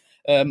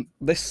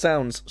 This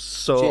sounds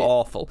so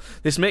awful.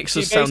 This makes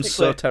us sound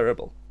so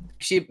terrible.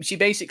 She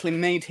basically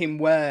made him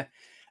wear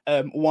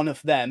one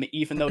of them,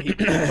 even though he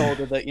told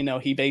her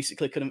that he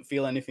basically couldn't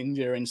feel anything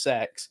during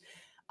sex.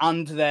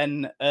 And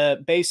then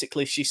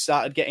basically she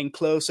started getting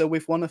closer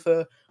with one of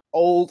her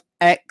old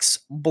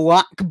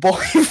ex-black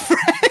boyfriends.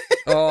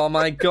 Oh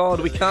my god,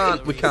 we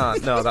can't.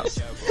 No, that's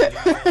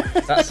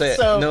it.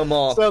 No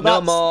more. No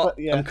more.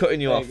 Yeah, I'm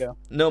cutting you off.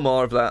 No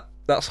more of that.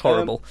 That's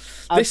horrible.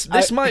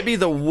 This might be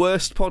the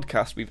worst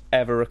podcast we've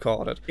ever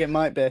recorded. It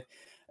might be.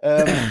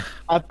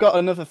 I've got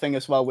another thing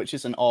as well, which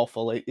isn't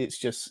awful. It's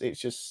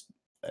just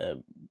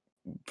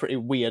pretty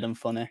weird and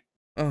funny.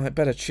 Oh, it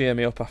better cheer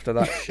me up after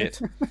that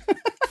shit.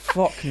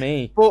 Fuck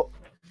me. But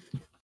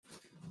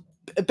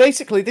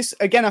basically, this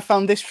again, I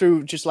found this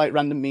through just like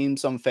random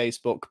memes on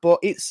Facebook. But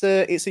it's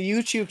a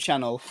YouTube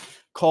channel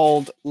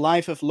called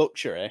Life of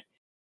Luxury,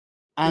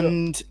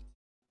 and. Yeah.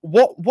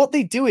 What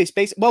they do is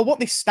what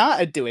they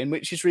started doing,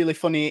 which is really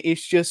funny,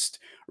 is just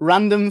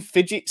random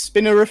fidget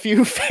spinner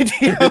review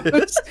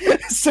videos.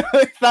 So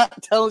if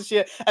that tells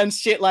you, and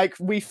shit like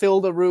we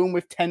filled a room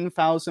with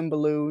 10,000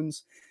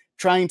 balloons,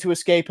 trying to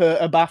escape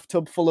a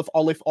bathtub full of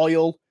olive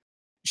oil,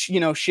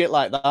 shit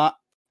like that.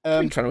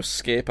 I'm trying to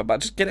escape, but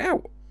just get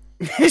out.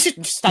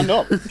 Stand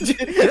up.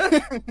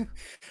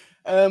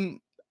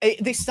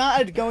 They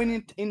started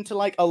going into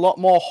like a lot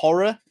more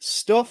horror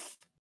stuff.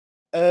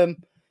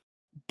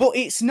 But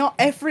it's not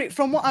every.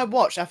 From what I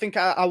watched, I think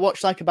I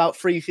watched like about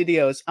 3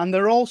 videos, and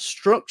they're all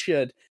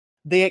structured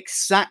the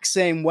exact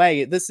same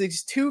way. There's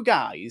these 2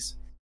 guys,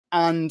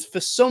 and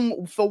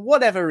for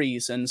whatever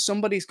reason,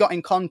 somebody's got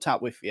in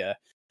contact with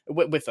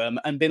them,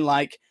 and been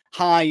like,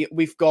 "Hi,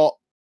 we've got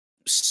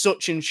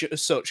such and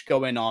such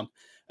going on.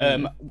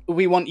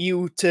 We want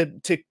you to."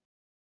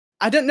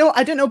 I don't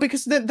know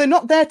because they're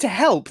not there to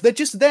help. They're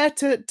just there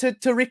to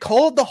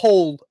record the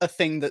whole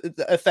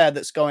affair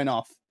that's going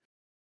off.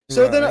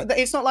 So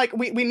it's not like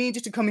we need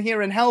you to come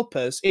here and help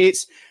us.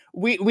 It's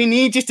we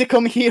need you to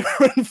come here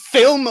and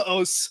film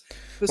us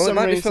for some reason.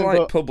 Well, it might be for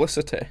like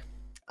publicity.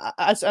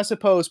 I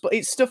suppose, but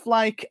it's stuff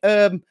like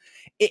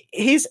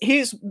here's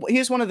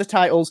one of the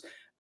titles: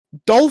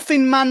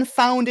 Dolphin Man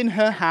found in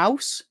her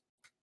house.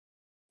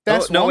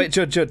 Wait,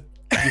 Judd,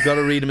 you got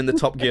to read him in the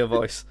Top Gear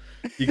voice.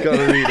 You got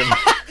to read him.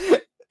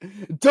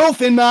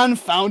 Dolphin Man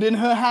found in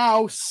her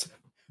house.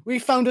 We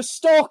found a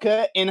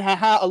stalker in her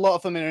house. A lot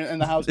of them in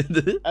the house.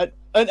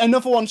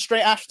 Another one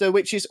straight after,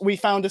 which is we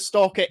found a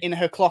stalker in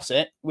her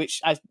closet,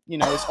 which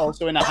is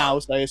also in a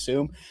house, I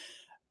assume.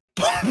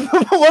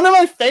 One of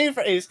my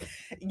favorite is,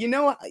 you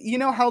know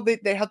how they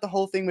had the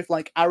whole thing with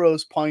like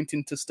arrows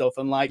pointing to stuff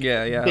and like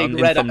big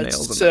red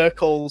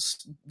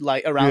circles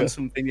like around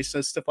something and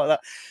stuff like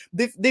that.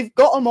 They've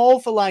got them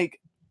all for like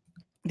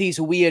these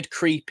weird,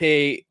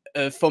 creepy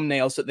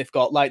thumbnails that they've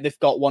got. Like they've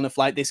got one of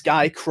like this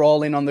guy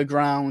crawling on the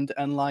ground,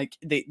 and like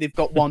they've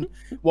got one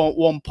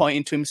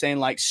pointing to him saying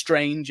like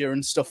stranger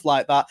and stuff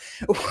like that.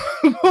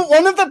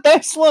 One of the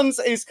best ones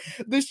is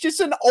there's just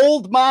an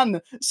old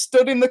man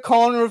stood in the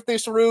corner of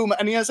this room,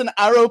 and he has an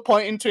arrow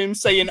pointing to him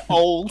saying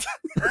old.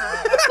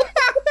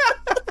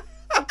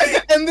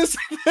 And there's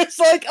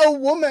like a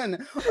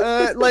woman,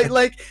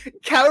 like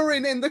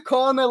cowering in the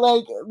corner,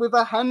 like with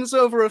her hands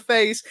over her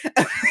face,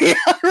 and the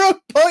arrow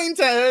pointing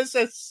to her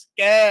says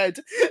scared.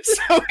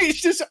 So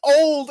he's just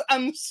old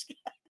and scared.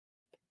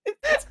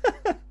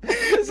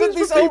 This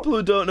is for people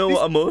who don't know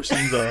what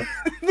emotions are.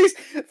 This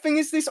thing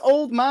is, this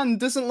old man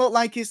doesn't look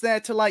like he's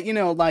there to like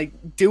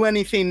do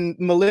anything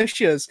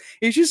malicious.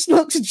 He just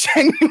looks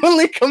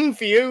genuinely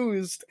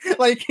confused,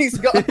 like he's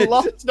got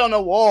lost on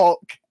a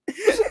walk.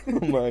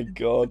 Oh my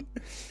god!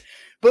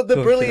 But the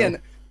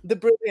brilliant.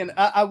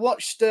 I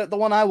watched the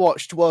one I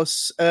watched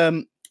was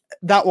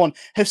that one.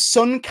 Her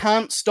son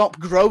can't stop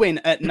growing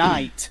at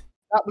night.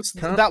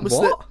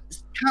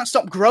 Can't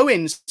stop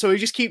growing, so he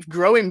just keeps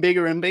growing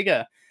bigger and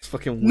bigger. It's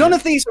fucking weird. None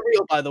of these are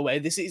real, by the way.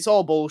 This is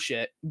all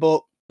bullshit.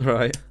 But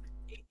right.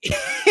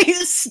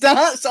 It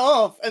starts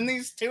off, and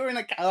these 2 are in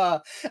a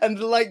car, and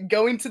they're like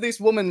going to this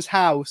woman's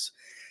house.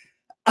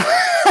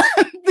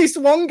 This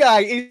one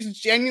guy is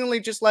genuinely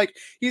just like,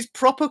 he's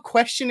proper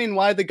questioning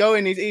why they're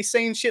going. He's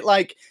saying shit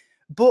like,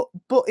 but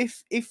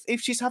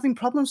if she's having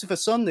problems with her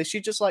son, they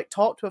should just like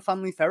talk to a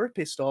family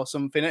therapist or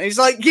something. And he's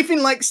like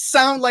giving like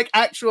sound like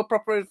actual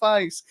proper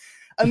advice.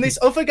 And this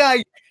other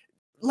guy,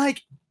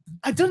 like,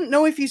 I don't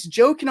know if he's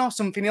joking or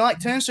something. He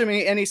like turns to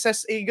me and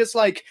he goes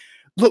like,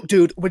 look,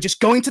 dude, we're just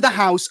going to the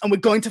house and we're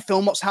going to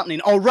film what's happening.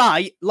 All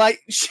right.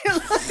 Like, shit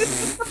like,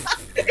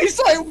 it's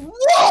like,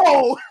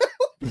 whoa.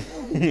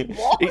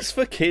 It's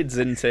for kids,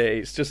 isn't it?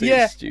 It's just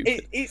it's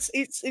stupid.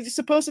 It's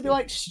supposed to be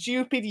like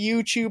stupid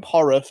YouTube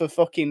horror for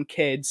fucking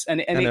kids,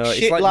 and I know, it's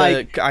shit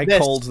like I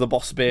called the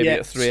boss baby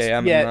at 3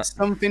 a.m. Yeah,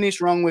 something is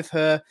wrong with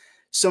her.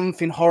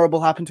 Something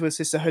horrible happened to her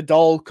sister. Her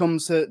doll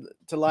comes to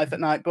life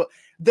at night, but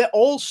they're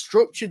all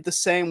structured the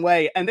same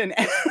way. And in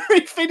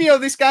every video,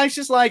 this guy's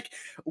just like,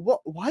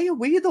 "What? Why are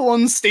we the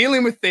ones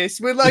stealing with this?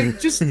 We're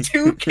like just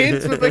 2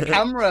 kids with a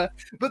camera."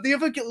 But the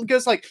other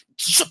goes like,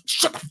 "Shut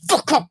the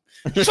fuck up!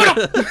 Shut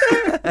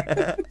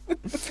up!"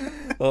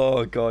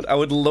 Oh god, I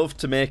would love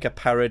to make a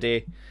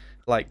parody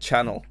like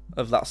channel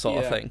of that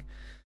sort of thing,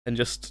 and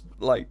just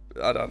like,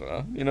 I don't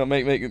know,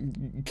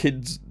 make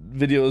kids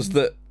videos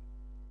that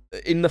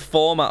in the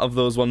format of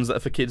those ones that are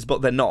for kids,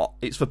 but they're not.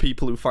 It's for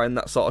people who find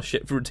that sort of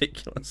shit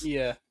ridiculous.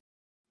 Yeah.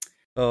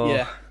 Oh.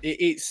 Yeah.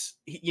 It's,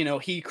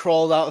 he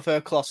crawled out of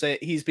her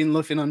closet. He's been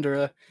living under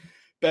a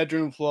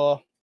bedroom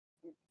floor.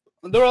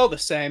 They're all the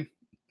same.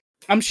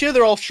 I'm sure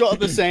they're all shot at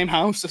the same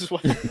house as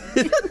well.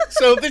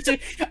 So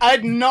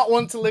I'd not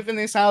want to live in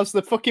this house.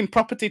 The fucking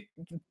property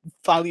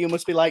value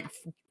must be like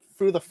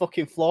through the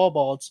fucking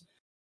floorboards.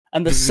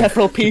 And there's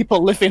several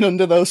people living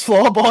under those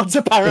floorboards,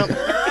 apparently.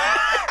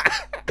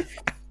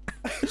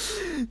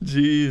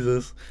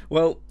 Jesus.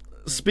 Well,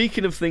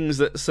 speaking of things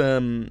that's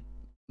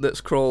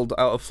crawled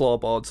out of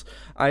floorboards,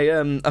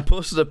 I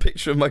posted a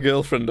picture of my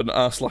girlfriend on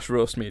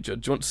r/roast me,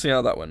 Judd. Do you want to see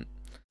how that went?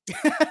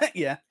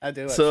 Yeah, I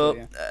do. So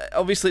actually,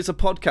 obviously it's a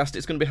podcast.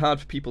 It's going to be hard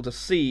for people to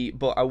see,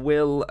 but I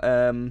will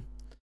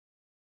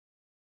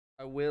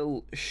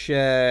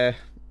share.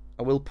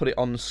 I will put it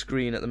on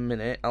screen at the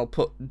minute. I'll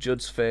put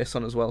Judd's face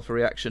on as well for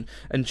reaction,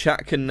 and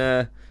chat can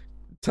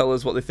tell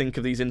us what they think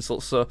of these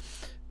insults. So.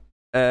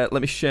 Let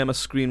me share my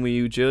screen with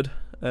you, Judd,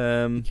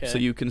 so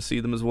you can see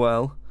them as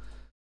well.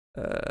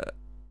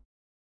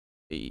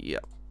 Yeah.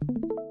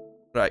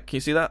 Right, can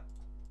you see that?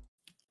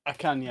 I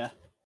can, yeah.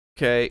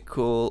 Okay,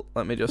 cool.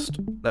 Let me just...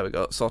 There we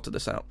go, sorted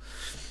this out.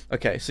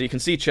 Okay, so you can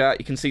see chat,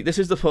 you can see... This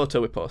is the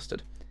photo we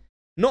posted.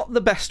 Not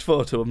the best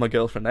photo of my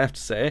girlfriend, I have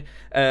to say.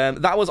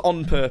 That was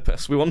on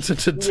purpose. We wanted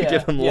to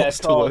give them lots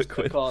to work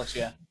with. Of course,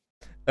 yeah.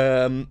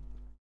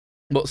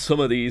 But some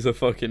of these are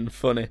fucking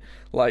funny.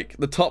 Like,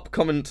 the top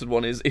commented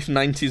one is, if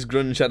 90s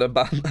grunge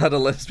had a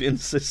lesbian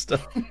sister.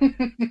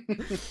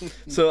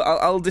 So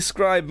I'll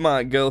describe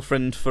my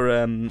girlfriend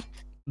for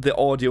the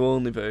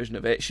audio-only version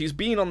of it. She's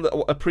been on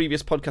a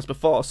previous podcast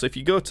before, so if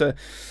you go to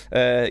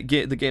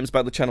the Games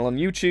Badly channel on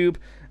YouTube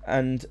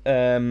and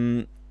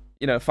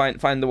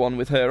find the one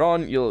with her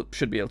on,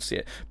 should be able to see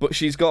it. But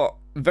she's got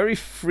very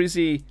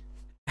frizzy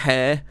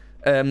hair.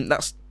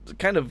 That's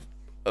kind of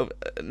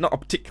not a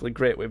particularly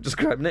great way of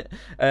describing it.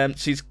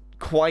 She's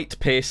quite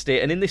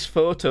pasty, and in this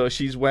photo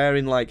she's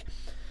wearing like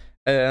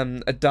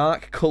a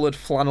dark coloured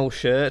flannel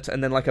shirt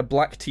and then like a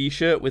black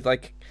t-shirt with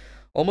like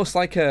almost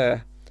like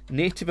a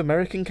Native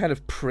American kind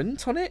of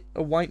print on it,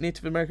 a white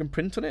Native American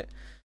print on it.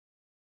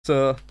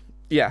 So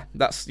yeah,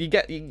 you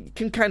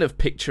can kind of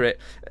picture it.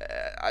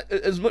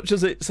 As much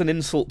as it's an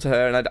insult to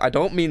her, and I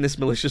don't mean this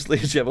maliciously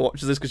if she ever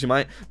watches this, because she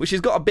might, but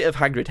she's got a bit of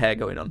Hagrid hair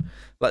going on.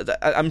 Like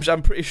I'm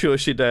pretty sure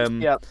she'd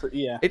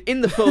yeah.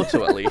 In the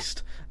photo at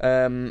least.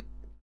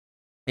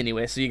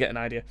 Anyway, so you get an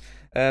idea.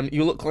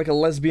 You look like a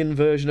lesbian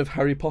version of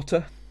Harry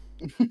Potter.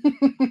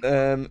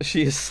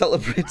 She is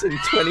celebrating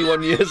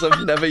 21 years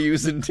of never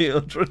using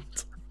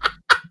deodorant.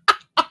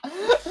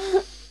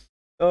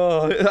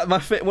 Oh, I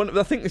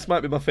think this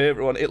might be my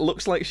favourite one. It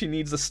looks like she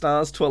needs the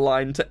stars to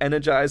align to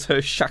energise her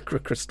chakra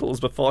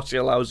crystals before she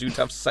allows you to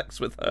have sex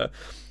with her.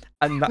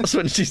 And that's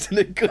when she's in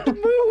a good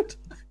mood.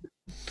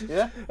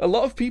 Yeah. A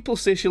lot of people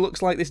say she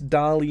looks like this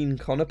Darlene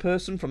Connor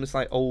person from this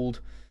like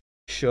old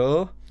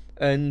show.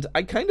 And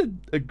I kind of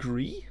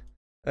agree.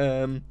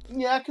 Yeah,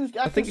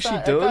 I think she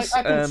does,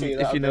 I can see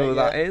that, if you know who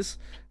that is.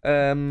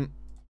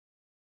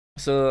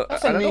 So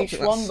that's a niche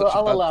one, but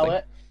I'll allow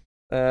it.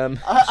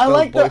 I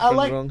like that.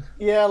 Wrong.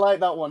 Yeah, I like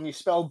that one. You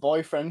spelled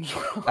boyfriend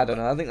wrong. I don't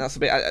know. I think that's a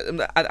bit.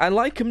 I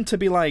like them to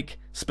be like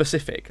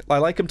specific. I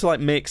like them to like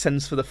make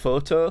sense for the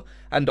photo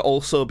and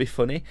also be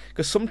funny.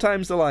 Because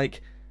sometimes they're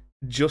like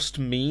just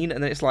mean,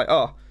 and then it's like,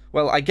 oh,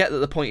 well, I get that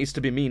the point is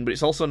to be mean, but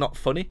it's also not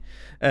funny.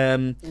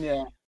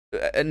 Yeah.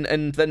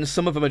 And then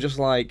some of them are just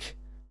like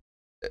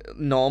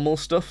normal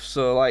stuff.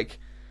 So like,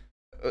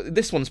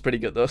 this one's pretty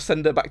good though.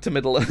 Send her back to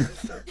Middle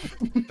Earth.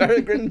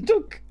 Peregrine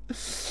Duck.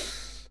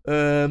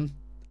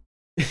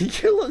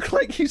 You look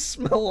like you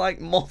smell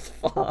like moth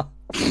fart.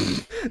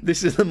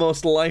 This is the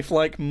most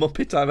lifelike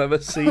Muppet I've ever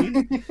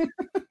seen.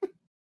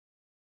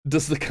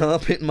 Does the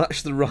carpet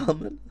match the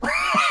ramen?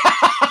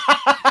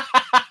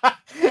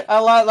 I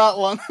like that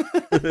one.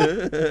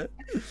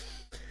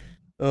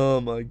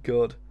 Oh my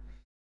god.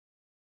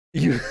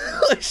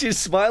 She's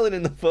smiling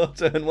in the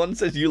photo, and one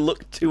says you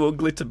look too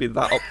ugly to be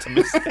that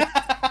optimistic.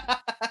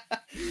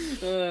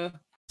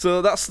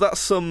 So that's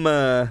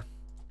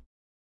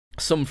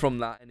some from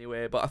that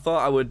anyway, but I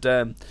thought I would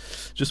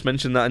just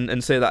mention that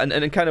and say that,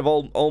 and kind of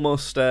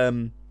almost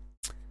kind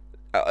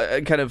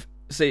of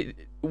say,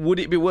 would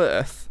it be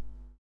worth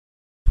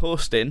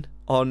posting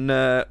on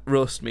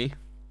Roast Me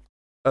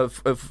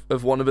of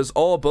one of us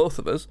or both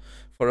of us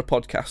for a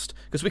podcast?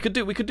 Because we could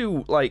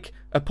do like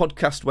a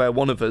podcast where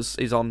one of us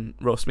is on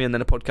Roast Me and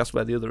then a podcast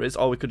where the other is,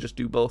 or we could just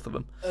do both of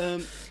them. Do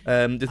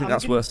you think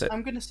that's worth it?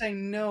 I'm gonna say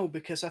no,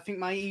 because I think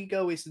my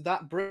ego is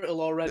that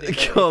brittle already.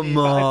 Come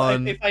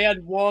on. If I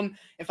had one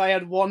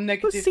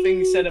negative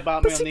thing said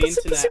about me on the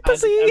internet,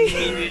 I'd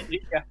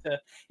immediately get to.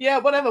 Yeah,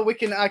 whatever. We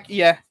can.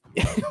 Yeah.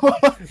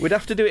 We'd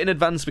have to do it in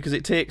advance because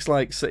it takes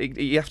like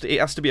it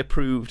has to be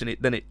approved, and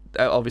then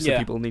obviously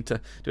people need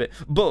to do it.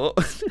 But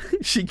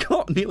she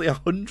got nearly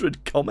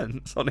 100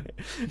 comments on it,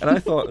 and I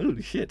thought, oh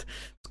shit,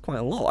 it's quite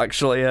a lot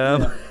actually.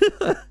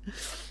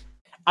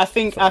 I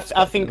think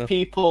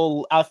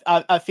people.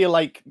 I feel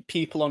like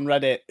people on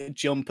Reddit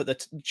jump at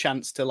the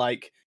chance to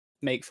like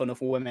make fun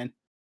of women.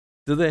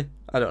 Do they?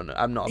 I don't know.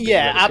 I'm not.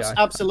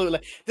 Absolutely.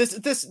 There's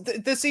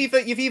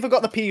you've either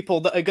got the people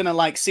that are gonna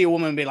like see a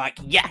woman and be like,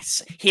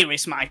 yes, here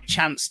is my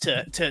chance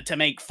to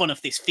make fun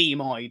of this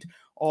femoid,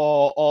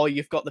 or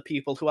you've got the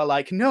people who are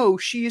like, no,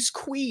 she is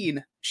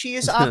queen. She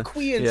is our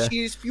queen. Yeah.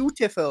 She is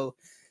beautiful.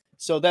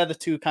 So they're the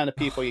two kind of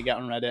people you get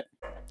on Reddit.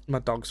 My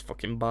dog's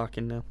fucking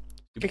barking now.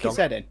 Kick his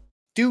head in,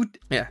 dude.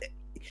 Yeah.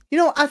 You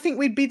know, I think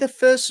we'd be the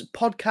first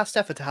podcast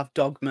ever to have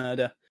dog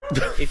murder.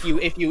 if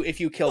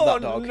you killed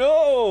that dog.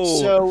 No.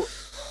 So,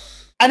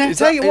 and I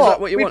tell you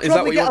what, is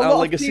that what you want our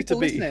legacy to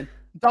be? Listening.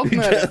 Dog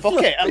murder.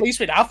 Fuck it. At least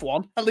we'd have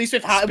one. At least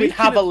we'd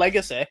have a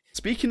legacy.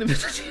 Speaking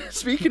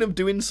of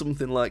doing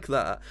something like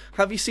that,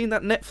 have you seen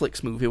that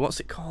Netflix movie? What's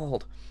it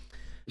called?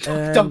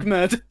 Dog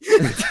murder.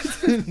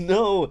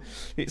 No,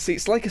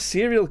 it's like a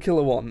serial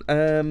killer one.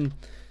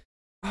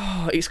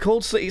 It's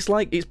called.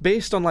 It's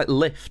based on like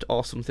Lift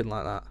or something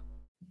like that.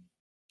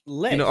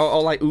 Lyft. You know,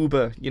 or like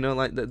Uber. You know,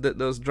 like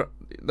those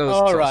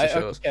Oh, sorts right, of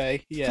shows.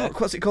 okay, yeah. Fuck,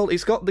 what's it called?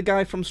 It's got the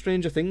guy from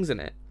Stranger Things in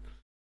it.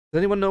 Does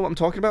anyone know what I'm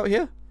talking about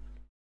here?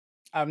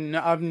 I've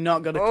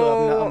not got a clue.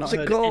 Oh, I've not what's it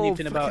heard called?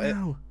 anything about it.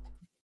 Hell.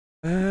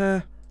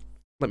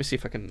 Let me see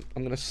if I can.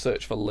 I'm gonna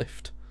search for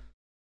Lyft.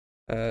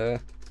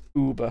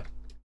 Uber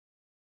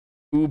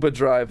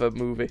driver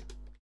movie.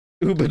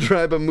 Uber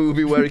driver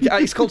movie where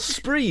it's called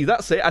Spree.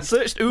 That's it. I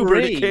searched Uber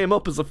and it came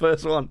up as the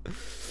first one.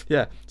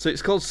 Yeah, so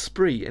it's called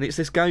Spree, and it's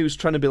this guy who's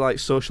trying to be like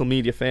social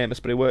media famous,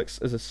 but he works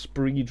as a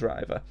Spree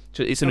driver.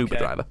 It's an Uber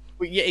driver.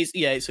 Well,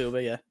 it's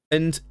Uber, yeah.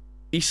 And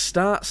he's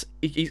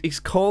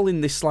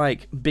calling this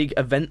like big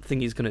event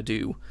thing he's gonna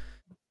do,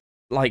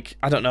 like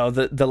I don't know,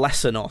 the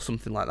lesson or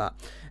something like that.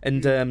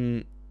 And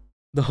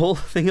the whole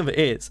thing of it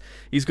is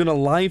he's gonna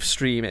live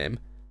stream him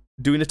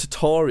doing a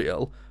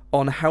tutorial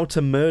on how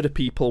to murder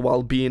people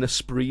while being a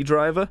spree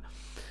driver.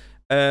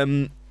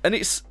 And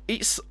it's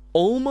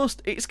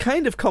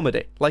kind of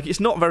comedy. Like, it's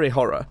not very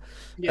horror.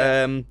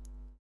 Yeah. And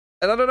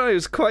I don't know, it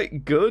was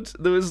quite good.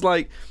 There was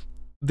like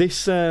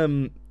this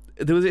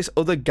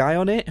other guy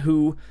on it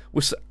who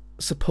was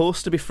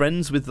supposed to be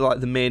friends with like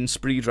the main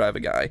spree driver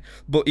guy,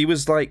 but he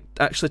was like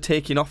actually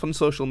taking off on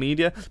social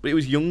media, but he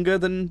was younger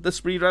than the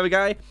spree driver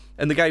guy,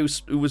 and the guy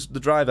who was the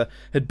driver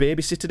had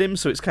babysitted him,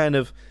 so it's kind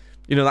of,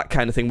 you know, that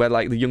kind of thing where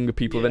like the younger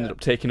people have ended up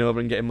taking over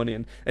and getting money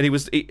in. And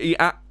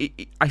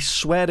I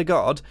swear to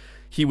God,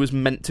 he was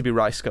meant to be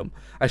Ricegum.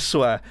 I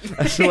swear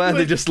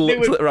they just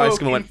looked at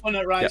Ricegum and went, fun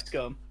at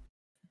Ricegum.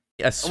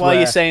 I swear. Why are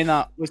you saying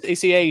that?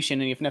 Is he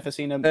Asian and you've never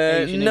seen him?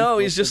 No,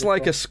 he's just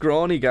like a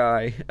scrawny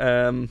guy.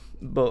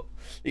 But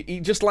he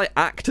just like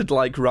acted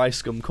like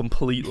Ricegum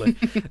completely,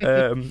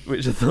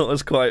 which I thought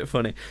was quite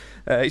funny.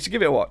 You should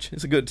give it a watch.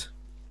 It's a good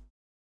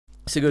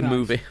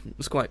movie.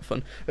 It's quite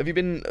fun. Have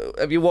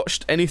you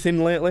watched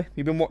anything lately? Have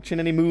you been watching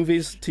any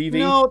movies, TV?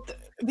 No,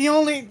 the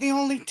only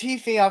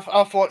TV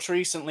I've watched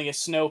recently is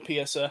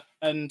Snowpiercer,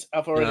 and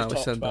I've already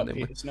talked about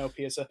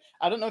Snowpiercer.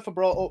 I don't know if I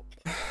brought up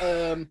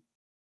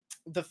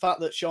the fact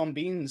that Sean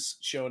Bean's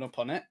showing up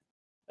on it.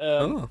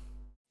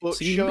 But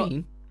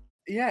Bean?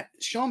 Yeah,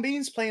 Sean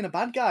Bean's playing a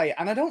bad guy,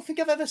 and I don't think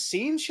I've ever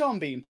seen Sean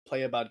Bean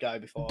play a bad guy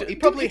before. He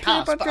probably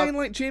has. Play a bad guy in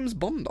like James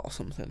Bond or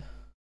something?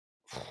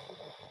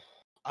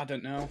 I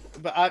don't know,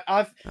 but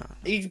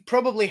he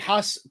probably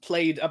has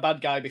played a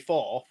bad guy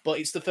before, but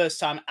it's the first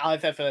time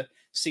I've ever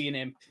seen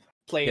him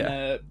playing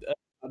a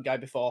bad guy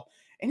before,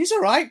 and he's a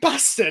right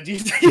bastard. You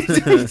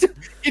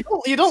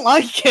don't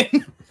like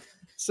him,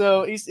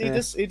 so he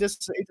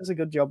does a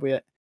good job with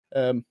it.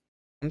 I'm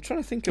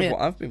trying to think of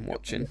what I've been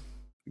watching.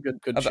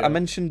 Good. I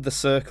mentioned The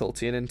Circle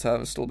to you, and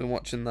I've still been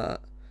watching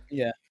that.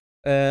 Yeah.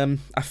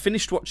 I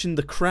finished watching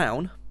The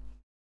Crown.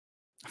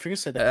 I think I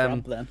said The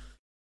Crab then.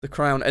 The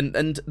Crown,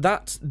 and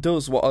that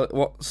does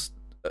what's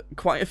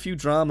quite a few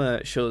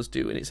drama shows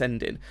do in its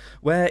ending,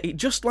 where it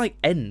just like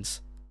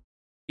ends.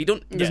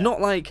 There's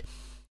not like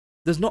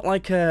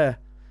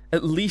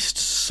at least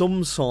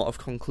some sort of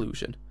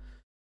conclusion.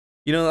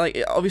 You know,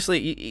 like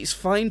obviously it's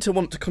fine to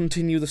want to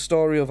continue the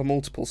story over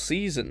multiple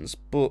seasons,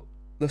 but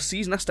the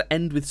season has to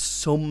end with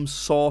some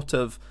sort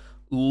of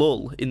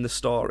lull in the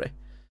story.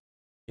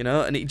 You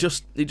know, and it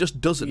just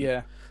doesn't.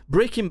 Yeah.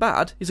 Breaking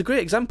Bad is a great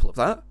example of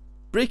that.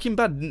 Breaking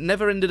Bad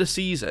never ended a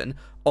season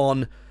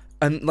on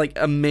like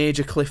a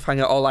major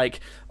cliffhanger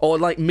or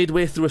like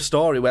midway through a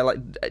story where like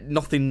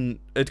nothing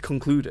had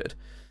concluded.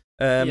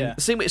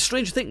 Same way,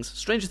 Stranger Things.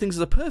 Stranger Things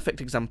is a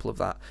perfect example of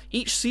that.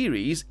 Each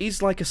series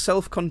is like a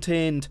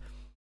self-contained,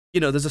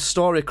 you know, there's a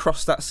story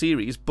across that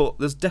series, but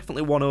there's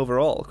definitely one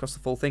overall across the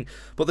full thing.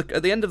 But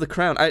at the end of The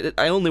Crown,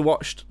 I only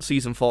watched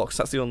season 4 because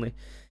that's the only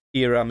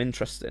era I'm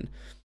interested in.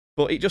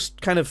 But it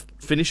just kind of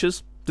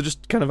finishes. They're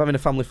just kind of having a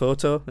family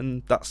photo,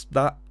 and that's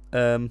that.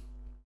 I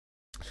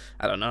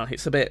don't know.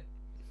 It's alright.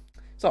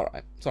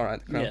 It's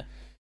alright. Yeah.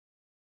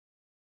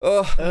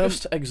 Oh, I'm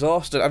just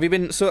exhausted. Have you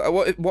been? So,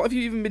 what have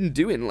you even been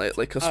doing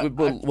lately? Because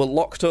we're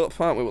locked up,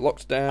 aren't we? We're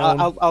locked down.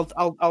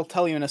 I'll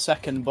tell you in a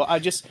second. But I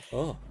just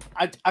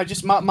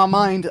my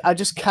mind. I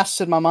just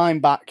casted my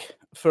mind back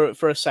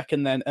for a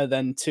second,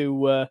 then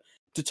to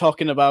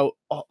talking about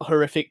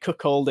horrific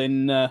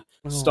cuckolding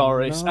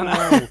stories. No.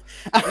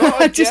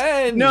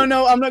 And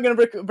No, I'm not going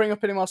to bring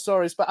up any more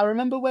stories. But I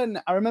remember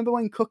when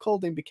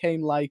cuckolding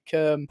became like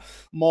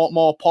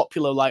more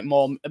popular, like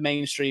more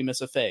mainstream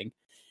as a thing.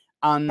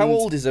 And how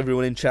old is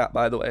everyone in chat,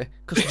 by the way?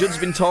 Because Judd's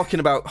been talking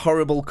about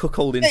horrible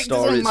cuckolding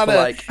stories for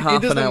like half an hour.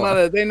 It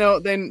doesn't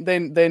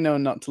matter. They know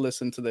not to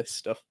listen to this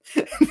stuff.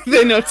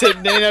 they know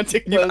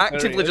to. You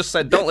actively just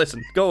said, "Don't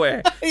listen. Go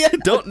away.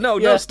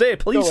 No, stay.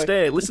 Please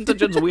stay. Listen to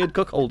Judd's weird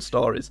cuckold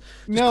stories.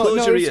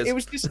 Close your ears." It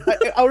was just.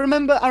 I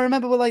remember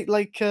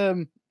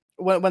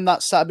when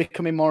that started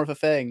becoming more of a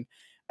thing,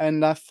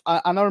 and I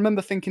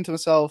remember thinking to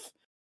myself,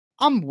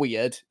 "I'm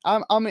weird.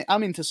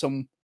 I'm into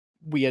some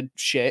weird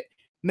shit.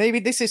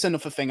 Maybe this is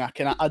another thing I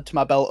can add to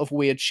my belt of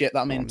weird shit that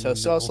I'm into." No.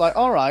 So I was like,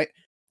 all right,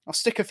 I'll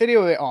stick a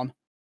video of it on.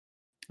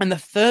 And the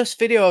first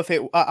video of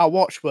it I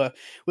watched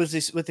was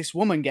this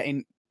woman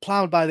getting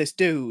plowed by this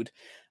dude.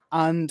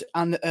 and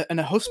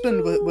a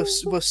husband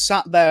was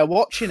sat there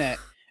watching it,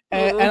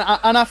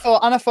 and I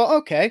thought,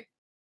 okay,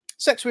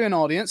 sex with an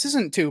audience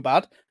isn't too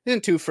bad,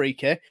 isn't too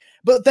freaky.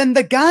 But then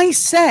the guy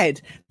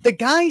said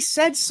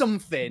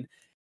something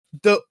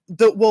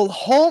that will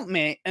haunt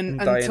me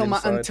until I'm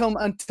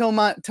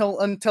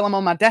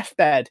on my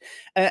deathbed,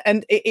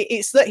 and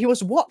it's that he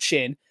was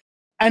watching,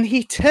 and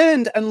he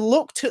turned and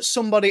looked at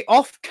somebody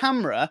off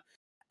camera,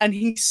 and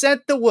he said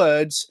the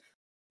words,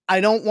 "I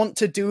don't want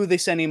to do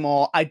this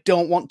anymore. I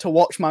don't want to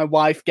watch my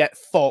wife get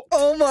fucked."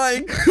 Oh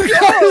my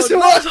god,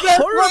 that's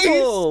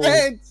horrible!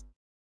 And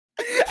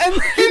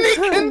then he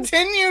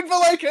continued for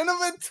like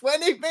another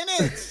 20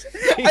 minutes.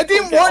 I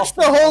didn't watch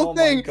the whole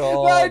thing.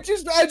 But I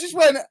just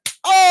went,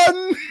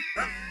 oh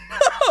no!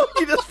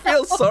 You just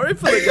feel sorry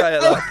for the guy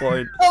at that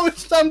point. I'm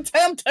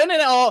turning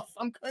it off.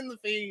 I'm cutting the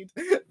feed.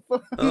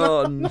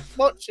 I'm not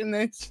watching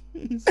this.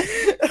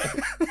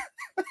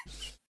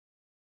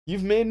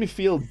 You've made me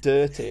feel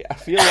dirty. I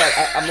feel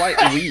like I'm like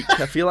weak.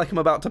 I feel like I'm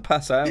about to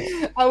pass out.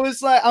 I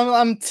was like,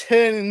 I'm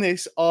turning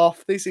this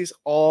off. This is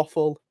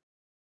awful.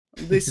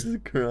 This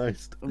Jesus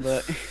Christ.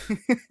 But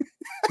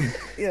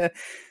yeah.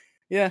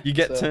 You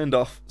get turned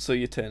off, so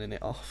you're turning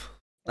it off.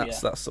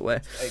 That's the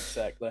way.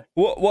 Exactly.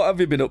 What have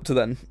you been up to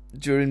then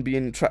during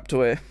being trapped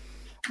away?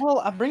 Well,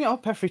 I bring it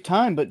up every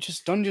time, but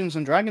just Dungeons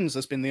and Dragons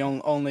has been the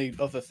only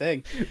other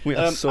thing. We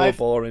are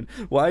boring.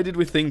 Why did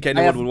we think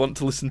anyone would want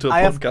to listen to a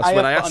podcast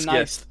when I ask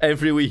you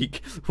every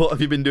week, what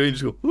have you been doing?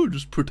 Just go,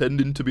 just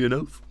pretending to be an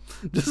elf.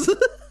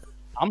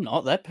 I'm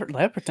not.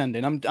 They're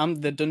pretending. I'm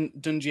the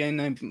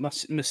Dungeon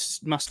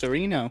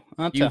Masterino.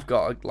 You've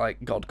got a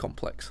God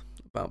complex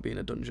about being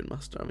a dungeon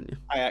master, haven't you?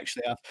 I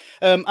actually have.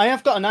 I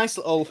have got a nice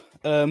little.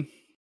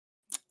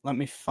 Let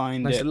me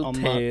find nice it. Little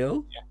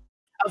tale.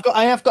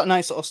 I have got a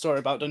nice little story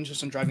about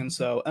Dungeons and Dragons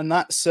though, and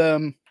that's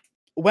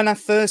when I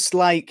first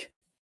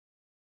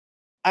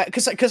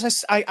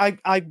because I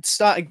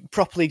started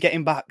properly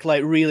getting back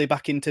really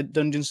back into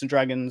Dungeons and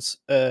Dragons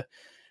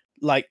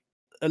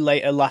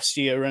later last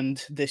year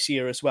and this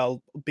year as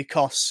well,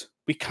 because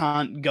we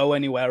can't go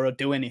anywhere or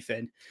do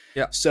anything.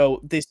 Yeah.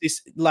 So this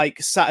is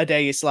like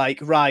Saturday is like,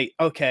 right,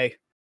 okay,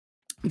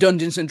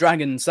 Dungeons and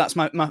Dragons, that's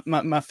my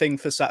thing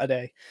for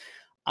Saturday.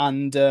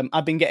 And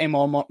I've been getting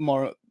more and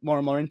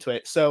more into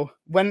it. So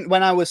when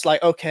I was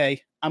like,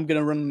 okay, I'm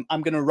gonna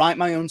write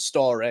my own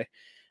story,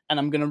 and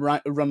I'm gonna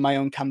run my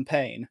own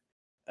campaign.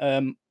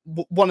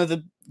 One of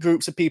the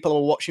groups of people I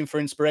were watching for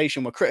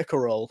inspiration were Critical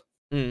Role,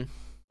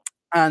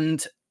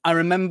 and I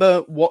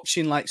remember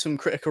watching like some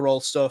Critical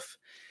Role stuff,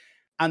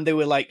 and they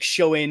were like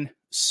showing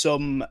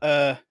some.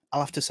 I'll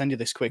have to send you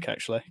this quick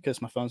actually,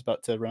 because my phone's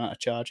about to run out of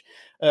charge.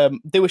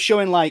 They were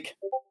showing like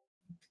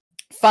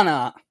fan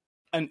art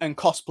and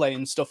cosplay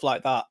and stuff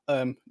like that,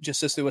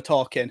 just as they were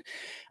talking,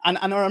 and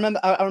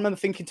I remember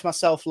thinking to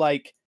myself,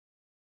 like,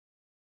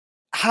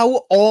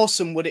 how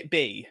awesome would it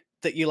be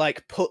that you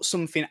like put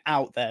something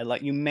out there,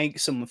 like you make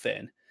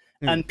something,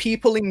 and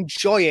people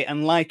enjoy it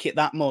and like it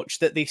that much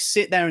that they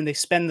sit there and they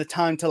spend the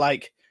time to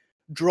like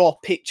draw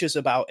pictures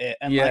about it,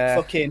 and like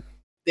fucking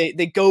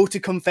they go to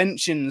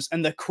conventions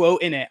and they're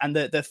quoting it, and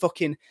they're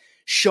fucking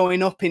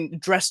showing up in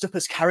dressed up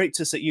as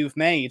characters that you've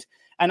made.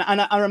 And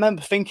I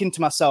remember thinking to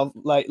myself,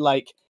 like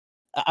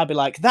I'd be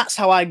like, that's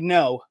how I'd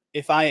know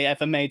if I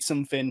ever made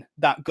something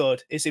that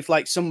good, is if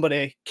like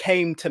somebody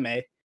came to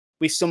me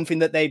with something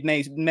that they'd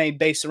made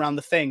based around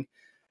the thing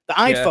that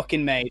I'd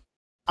fucking made.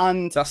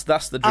 And that's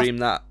the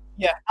dream.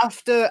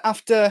 After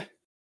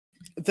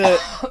the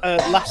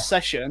last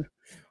session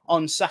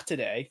on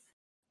Saturday,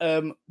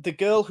 the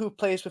girl who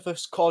plays with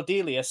us,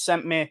 Cordelia,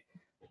 sent me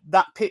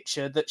that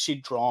picture that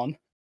she'd drawn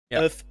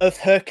of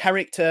her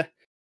character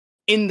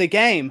in the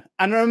game.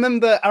 And I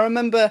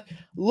remember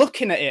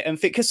looking at it and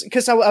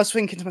because I was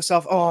thinking to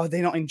myself, oh,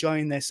 they're not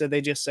enjoying this, are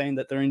they just saying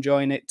that they're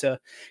enjoying it to,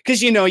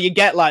 because you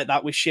get like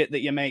that with shit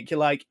that you make, you're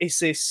like, is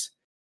this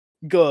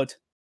good?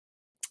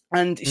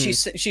 And she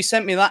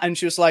sent me that, and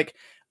she was like,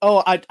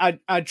 oh,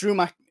 I drew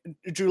like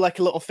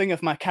a little thing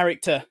of my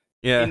character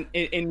in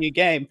your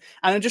game.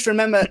 And I just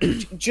remember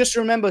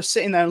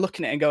sitting there and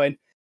looking at it and going,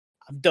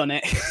 I've done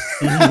it.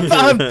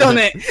 I've done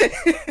it.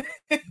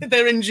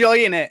 They're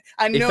enjoying it.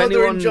 I know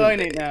they're enjoying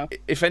it now.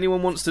 If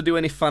anyone wants to do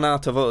any fan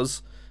art of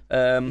us,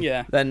 then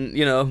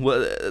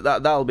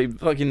that'll be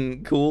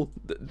fucking cool.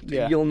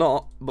 Yeah. You'll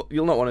not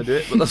want to do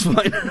it, but that's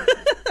fine.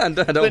 And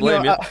I don't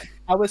blame you.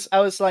 I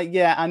was like,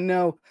 yeah, I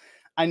know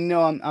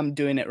I'm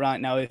doing it right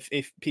now.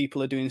 If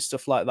people are doing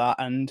stuff like that,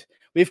 and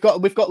we've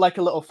got like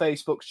a little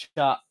Facebook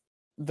chat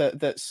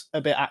that's a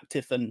bit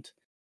active, and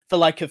for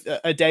like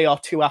a day or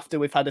two after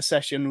we've had a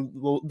session,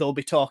 they'll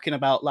be talking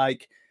about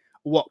like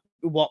what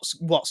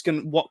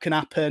can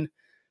happen,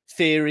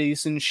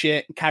 theories and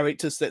shit,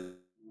 characters that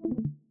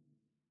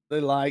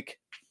they like.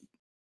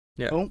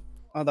 Yeah. Oh,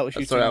 that was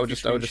you. Sorry, I was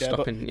just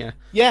stopping. But,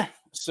 yeah.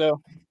 So.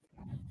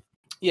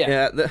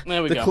 Yeah.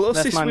 There we go. The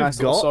closest we've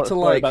got to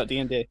like about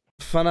D&D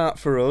fan art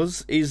for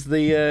us is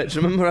the. Do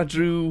you remember I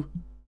drew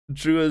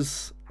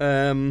us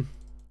the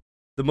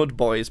Mud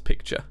Boys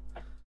picture?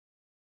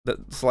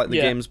 That's like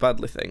the Games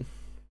Badly thing.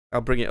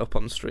 I'll bring it up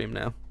on stream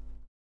now.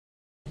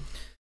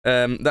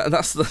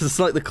 That's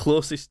like the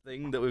closest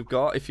thing that we've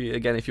got. If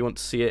you want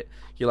to see it,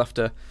 you'll have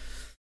to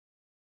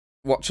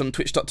watch on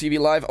twitch.tv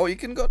live, or you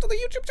can go to the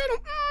YouTube channel.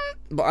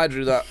 But I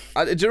drew that.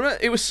 Do you remember?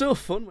 It was so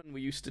fun when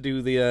we used to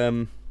do the.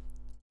 Do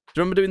you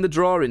remember doing the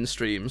drawing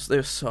streams? They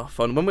were so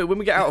fun. When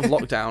we get out of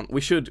lockdown,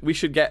 we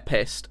should get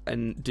pissed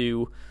and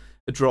do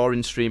a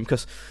drawing stream,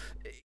 because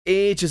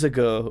ages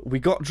ago we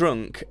got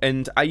drunk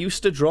and I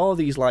used to draw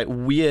these like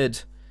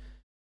weird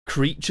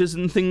creatures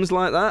and things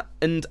like that,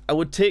 and I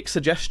would take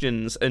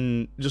suggestions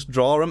and just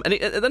draw them, and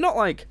they're not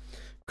like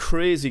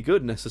crazy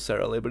good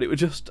necessarily, but it was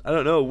just, I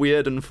don't know,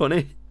 weird and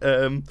funny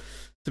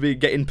to be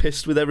getting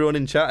pissed with everyone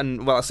in chat.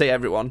 And well, I say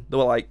everyone, there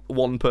were like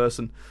one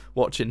person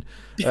watching.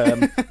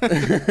 Yeah,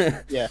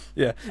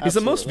 it's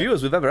the most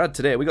viewers we've ever had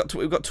today. We got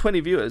 20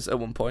 viewers at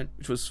one point,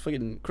 which was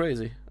fucking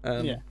crazy.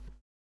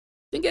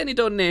 Didn't get any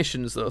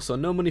donations though, so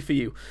no money for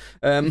you.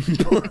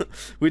 But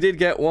we did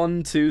get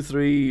 1, 2,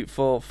 3,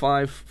 4,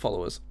 5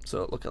 followers.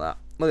 So look at that.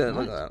 Look at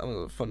that. That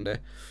was a fun day.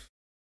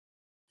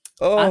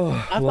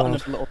 Oh, I've got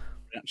another little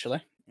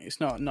actually. It's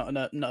not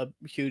a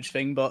huge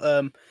thing, but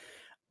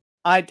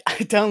I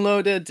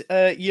downloaded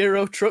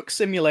Euro Truck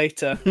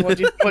Simulator. What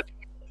do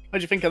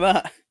you think of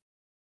that?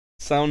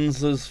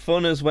 Sounds as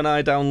fun as when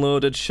I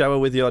downloaded Shower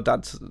with Your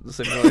Dad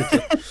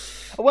Simulator.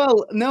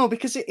 Well, no,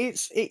 because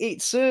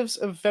it serves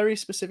a very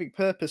specific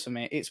purpose for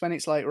me. It's when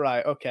it's like,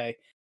 right, okay,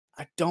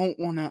 I don't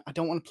wanna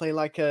play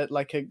like a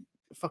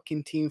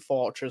fucking Team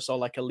Fortress or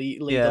like a League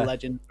of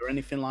Legends or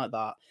anything like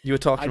that. You were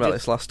talking about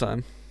this last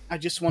time. I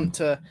just want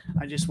to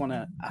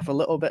have a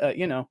little bit of,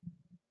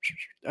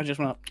 I just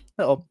want a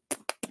little,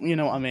 you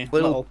know what I mean?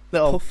 Little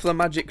puff the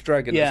magic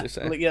dragon, as they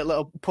say. Yeah,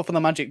 little puff of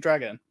the magic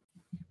dragon.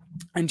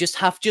 And just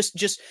have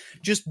just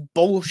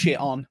bullshit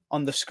on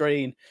the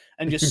screen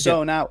and just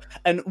zone out.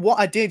 And what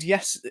I did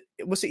yesterday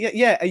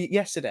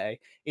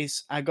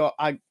is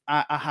I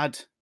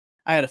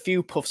had a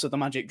few puffs of the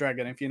magic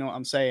dragon, if you know what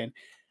I'm saying,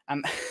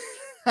 and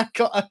I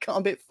got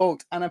a bit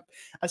fucked, and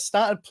I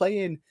started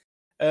playing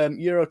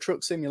Euro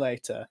Truck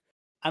Simulator,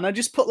 and I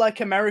just put like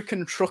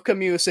American trucker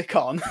music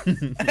on,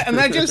 and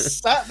I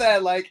just sat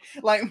there like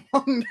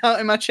hung out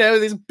in my chair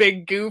with this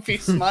big goofy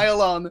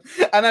smile on.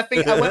 And I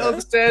think I went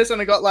upstairs and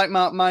I got like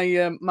my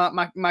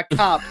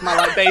cap, my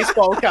like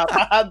baseball cap.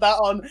 I had that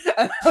on,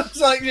 and I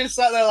was like just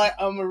sat there like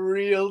I'm a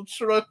real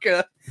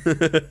trucker.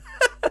 But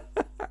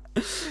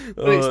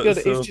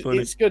it's good.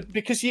 It's good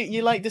because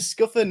you like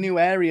discover new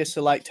areas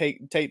to like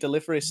take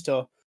deliveries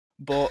to.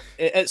 But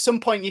at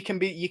some point you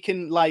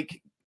can like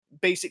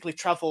basically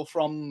travel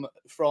from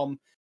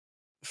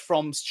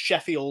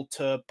Sheffield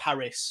to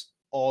Paris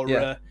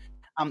or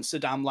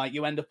Amsterdam. Like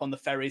you end up on the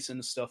ferries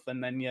and stuff,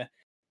 and then you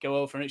go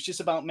over, and it's just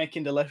about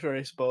making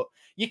deliveries. But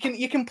you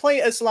can play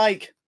it as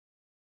like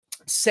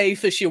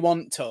safe as you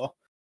want to.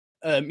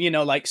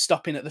 Like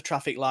stopping at the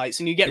traffic lights,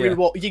 and you get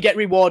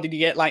rewarded. You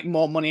get like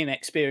more money and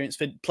experience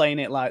for playing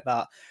it like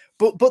that.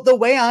 But the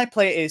way I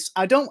play it is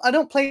I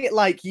don't play it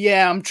like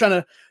I'm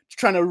trying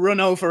to run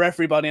over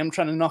everybody. I'm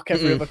trying to knock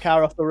every other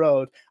car off the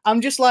road.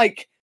 I'm just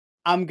like,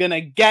 I'm going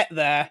to get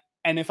there.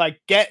 And if I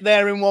get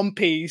there in one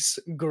piece,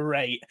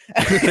 great.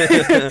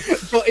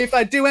 But if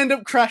I do end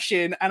up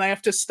crashing and I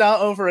have to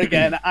start over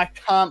again, I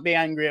can't be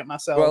angry at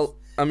myself. Well,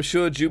 I'm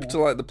sure Jupiter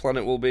Like the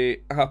Planet will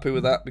be happy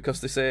with that,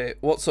 because they say,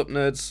 "What's up,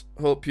 nerds?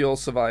 Hope you're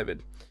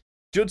surviving."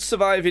 Judd's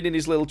surviving in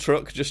his little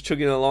truck, just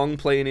chugging along,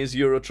 playing his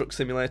Euro Truck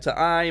Simulator.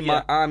 I'm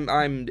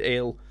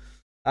ill.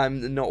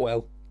 I'm not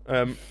well.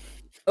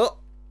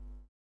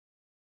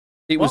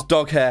 It was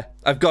dog hair.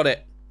 I've got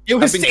it.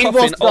 I've been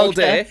coughing all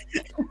day.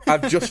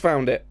 I've just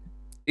found it.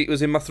 It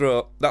was in my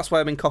throat. That's why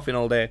I've been coughing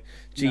all day.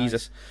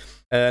 Jesus.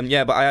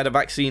 Nice. But I had a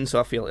vaccine,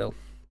 so I feel ill.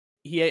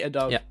 He ate a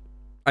dog. Yeah.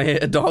 I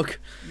ate a dog.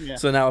 Yeah.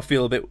 So now I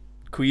feel a bit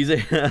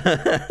queasy.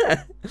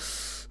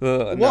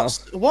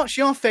 What's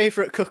your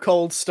favourite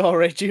cuckold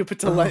story,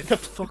 Jupiter? Like the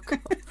fuck.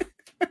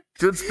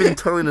 Judd's been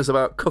telling us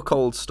about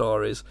cuckold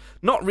stories,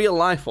 not real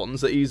life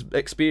ones that he's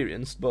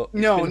experienced, but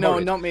no,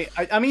 not me.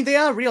 I mean, they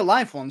are real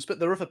life ones, but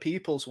they're other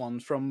people's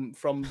ones from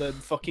the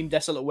fucking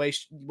desolate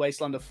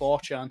wasteland of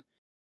 4chan.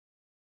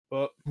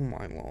 But oh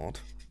my lord,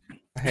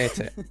 I hate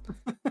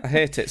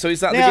it. So is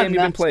that the game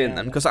you've been playing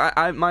then? Because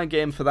my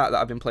game for that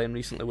I've been playing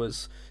recently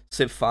was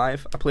Civ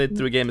 5. I played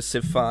through a game of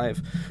Civ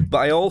 5, but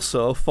I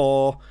also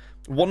for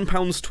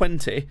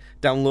 £1.20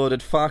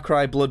 downloaded Far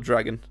Cry Blood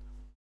Dragon,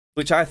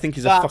 which I think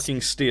is a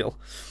fucking steal.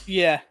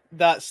 Yeah,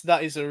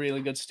 that is a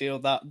really good steal.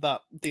 That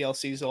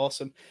DLC is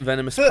awesome.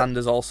 Venomous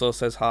Pandas also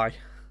says hi.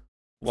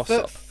 What's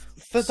up?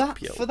 For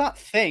that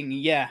thing,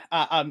 yeah.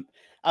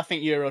 I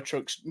think Euro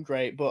Truck's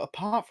great, but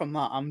apart from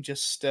that, I'm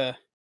just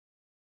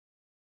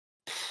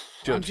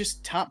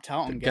tapped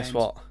out on games. Guess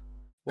what?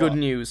 Good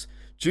news.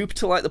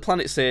 Jupiter Like the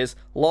Planet says,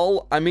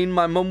 "Lol, I mean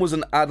my mum was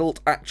an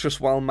adult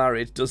actress while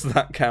married. Does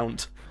that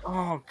count?"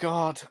 Oh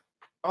god.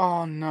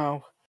 Oh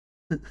no.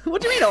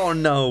 What do you mean, oh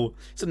no?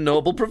 It's a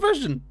noble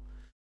profession.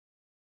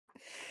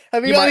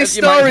 Have you got any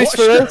stories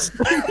for us?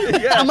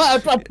 Yeah. I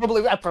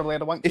probably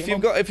had a wank. If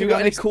you've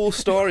got any cool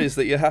stories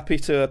that you're happy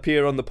to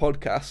appear on the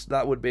podcast,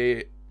 that would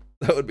be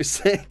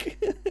sick.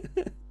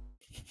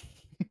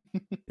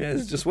 Yeah,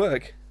 it's just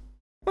work.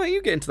 Why don't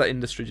you get into that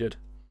industry, Judd?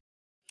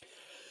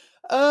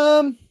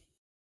 I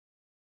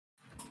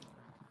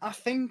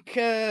think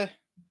I'd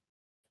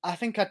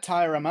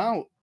tire him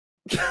out.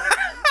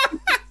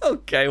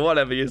 Okay,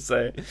 whatever you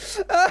say.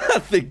 I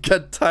think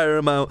I'd tire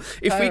him out.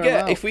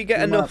 If we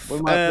get enough,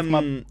 with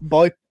my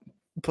boy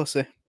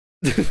pussy.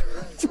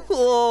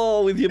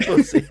 Oh, with your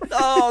pussy.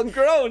 Oh,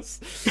 gross.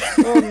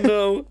 Oh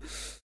no.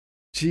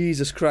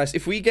 Jesus Christ!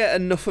 If we get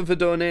enough of a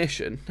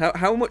donation,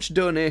 how much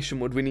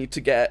donation would we need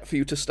to get for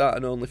you to start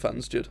an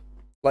OnlyFans, Judd?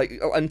 Like,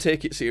 and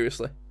take it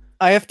seriously.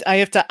 I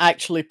have to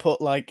actually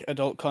put like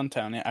adult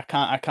content on it. I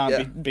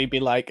can't be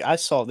like, I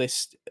saw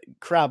this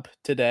crab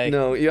today.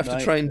 No, you have to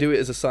try and do it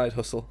as a side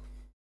hustle.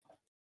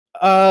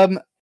 I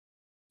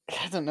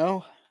don't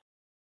know.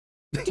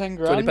 10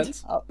 grand. 20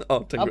 pence?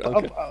 10 grand.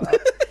 Okay.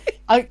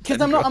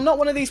 Because I'm not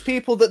one of these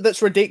people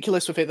that's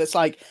ridiculous with it. That's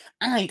like,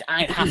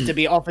 I'd have to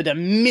be offered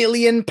 £1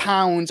 million or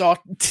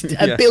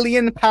 £1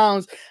 billion.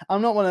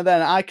 I'm not one of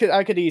them. I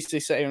could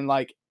easily sit here and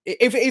like,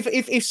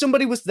 if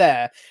somebody was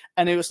there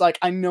and it was like,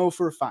 I know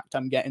for a fact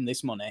I'm getting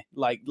this money,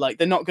 like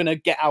they're not gonna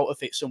get out of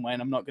it somewhere,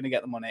 and I'm not gonna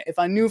get the money. If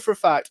I knew for a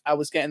fact I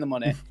was getting the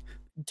money,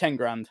 10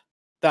 grand.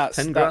 That's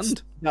 10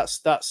 grand.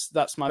 That's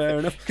my fair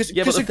enough. But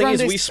the thing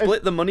is, we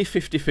split the money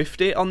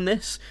 50-50 on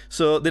this,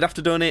 so they'd have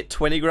to donate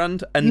 20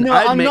 grand, and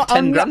I'd make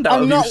 10 grand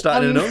out of you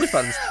starting an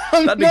OnlyFans.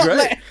 That'd be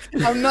great.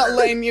 I'm not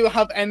letting you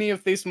have any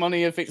of this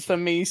money if it's for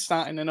me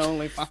starting an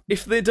OnlyFans.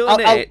 If they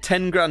donate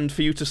 10 grand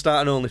for you to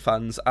start an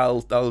OnlyFans,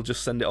 I'll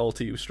just send it all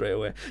to you straight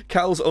away.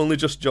 Cal's only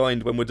just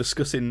joined when we're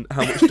discussing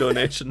how much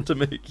donation to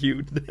make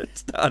you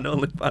start an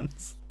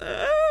OnlyFans.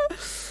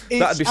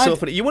 That'd be so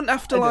funny. You wouldn't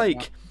have to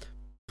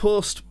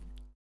post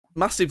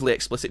massively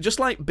explicit,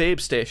 just like Babe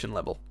Station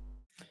level.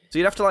 So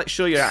you'd have to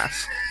show your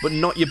ass, but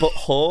not your butt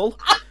hole,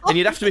 and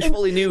you'd have to be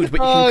fully nude,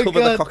 but you can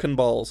cover the cock and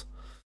balls.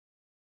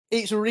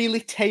 It's really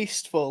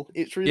tasteful.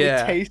 It's really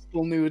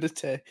tasteful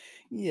nudity.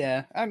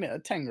 Yeah, I mean,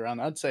 10 grand.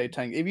 I'd say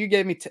 10. If you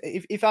gave me,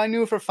 if I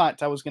knew for a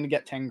fact I was going to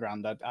get 10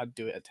 grand, I'd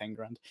do it at 10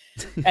 grand.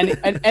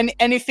 And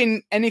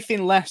anything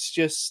less,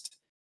 just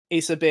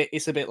it's a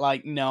bit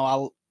like,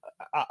 no,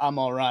 I'm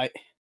all right.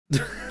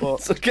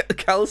 But so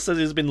Cal says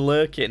he's been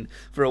lurking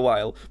for a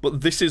while,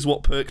 but this is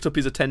what perked up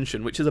his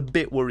attention, which is a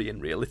bit worrying,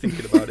 really,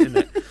 thinking about it, isn't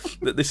it?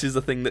 That this is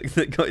the thing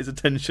that got his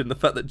attention. The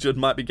fact that Judd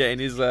might be getting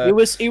his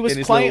he was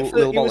quiet for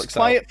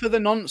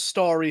the nonce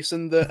stories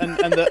and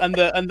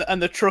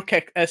the truck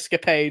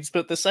escapades,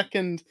 but the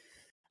second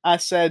we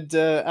said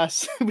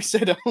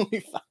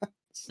OnlyFans.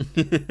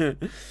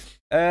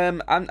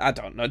 I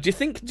don't know. Do you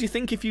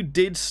think if you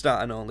did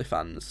start an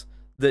OnlyFans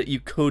that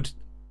you could,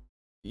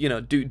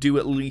 do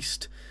at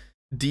least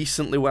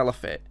decently well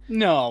off it?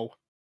 No,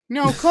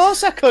 of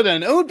course I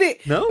couldn't. Who would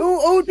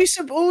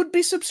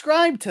be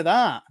subscribed to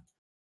that?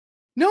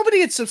 Nobody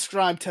would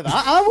subscribe to that.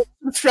 I would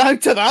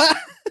subscribe to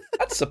that.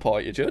 I'd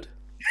support you, Judd.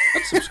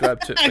 I'd subscribe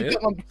to it for you.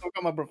 I've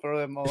got my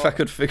brother more. If I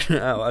could figure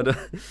it out, I'd...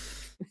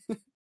 What do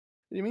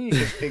you mean you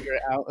can figure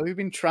it out? Have you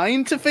been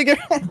trying to figure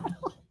it out?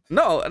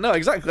 No,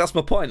 exactly. That's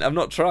my point. I've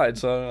not tried,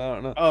 so I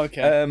don't know. Oh,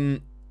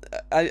 okay.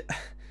 I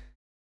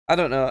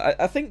don't know.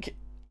 I think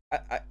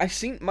I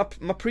think my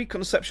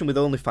preconception with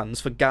OnlyFans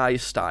for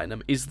guys starting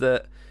them is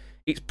that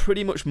it's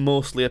pretty much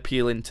mostly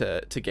appealing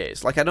to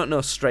gays. Like, I don't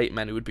know straight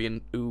men who would be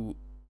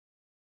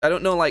I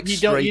don't know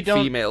straight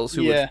females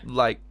who would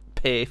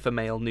pay for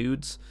male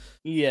nudes.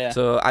 Yeah.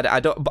 So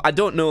I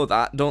don't know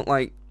that. Don't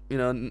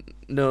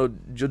no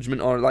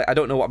judgment or I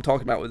don't know what I'm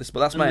talking about with this, but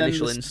that's my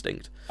initial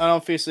instinct. And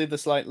obviously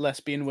there's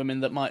lesbian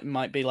women that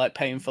might be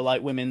paying for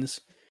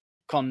women's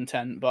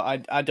content,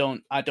 but I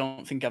don't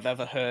think I've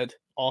ever heard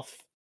of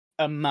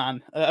a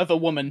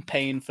woman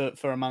paying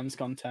for a man's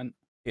content.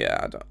 Yeah,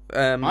 I don't.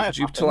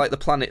 Due to the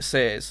planet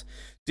says,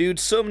 dude,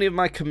 so many of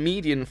my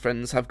comedian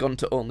friends have gone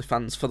to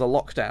OnlyFans for the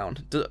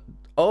lockdown.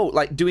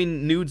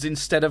 Doing nudes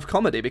instead of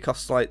comedy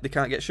because they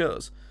can't get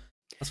shows.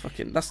 That's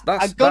fucking. That's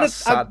sad. I'm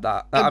sad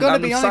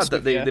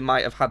that they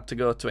might have had to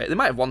go to it. They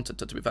might have wanted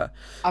to be fair.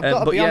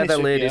 But yeah, they're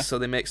ladies, so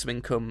they make some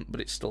income, but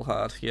it's still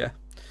hard. Yeah.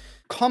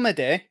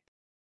 Comedy,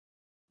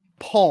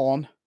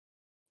 porn,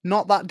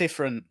 not that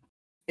different.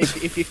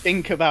 If you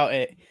think about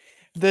it,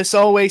 there's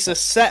always a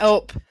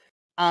setup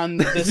and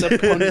there's a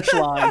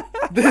punchline.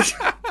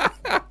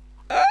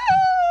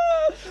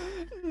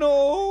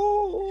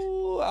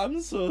 No,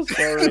 I'm so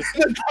sorry.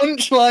 The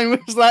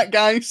punchline was that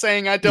guy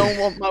saying, "I don't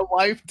want my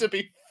wife to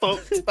be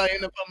fucked by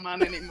another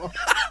man anymore."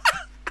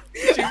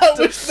 That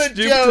was the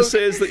Jupiter joke.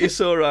 says that you're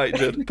so right,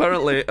 Judd.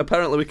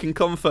 Apparently we can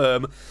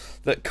confirm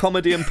that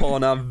comedy and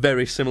porn are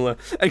very similar.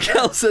 And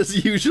Cal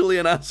says usually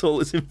an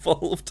asshole is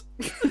involved.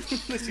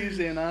 There's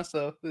usually an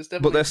asshole.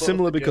 But they're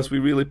similar because we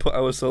really put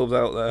ourselves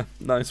out there.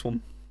 Nice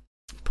one.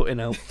 Putting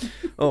out.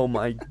 Oh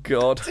my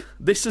god.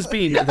 This has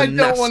been the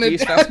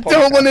nastiest podcast. I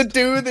don't want to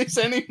do this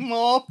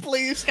anymore.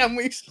 Please, can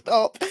we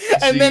stop?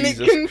 And then it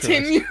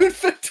continued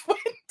for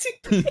 20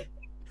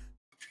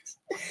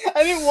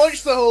 I didn't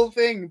watch the whole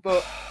thing,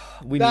 but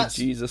We need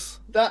Jesus.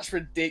 That's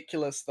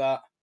ridiculous.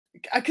 That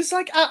because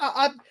like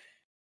I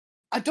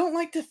don't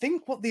like to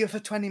think what the other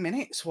 20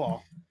 minutes were.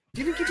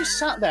 Do you think he just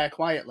sat there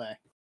quietly?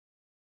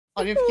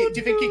 Or do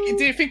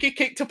you think he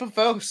kicked up a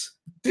fuss?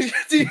 Did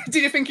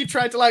you think he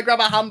tried to like grab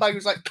a handbag and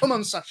was like, "Come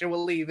on, Sasha, we're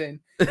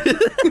leaving"?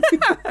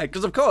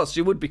 Because of course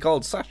she would be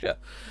called Sasha,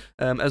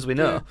 as we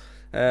know.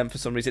 For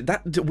some reason,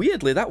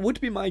 weirdly that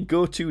would be my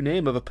go-to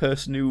name of a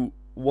person who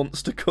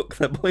wants to cook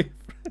their boyfriend.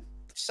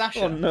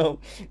 Sasha. Oh no!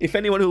 If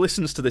anyone who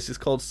listens to this is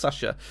called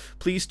Sasha,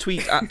 please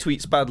tweet at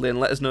tweetsbadly and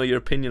let us know your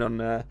opinion on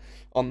that.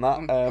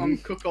 I'm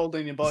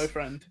cuckolding your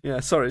boyfriend. Yeah,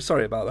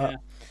 sorry about that.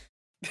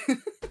 Yeah.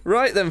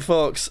 Right then,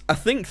 folks. I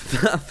think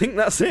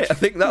that's it. I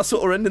think that's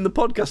what we're ending the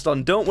podcast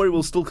on. Don't worry,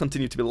 we'll still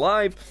continue to be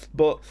live,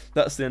 but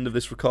that's the end of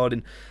this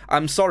recording.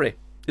 I'm sorry,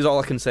 is all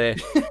I can say.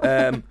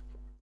 And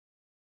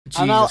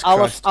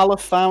I'll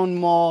have found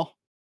more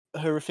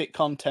horrific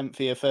content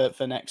for you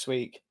for next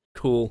week.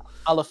 Cool.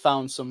 I'll have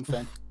found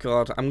something.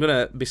 God, I'm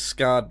gonna be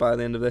scarred by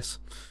the end of this.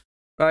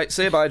 Right,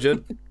 say bye,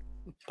 Judd.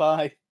 Bye.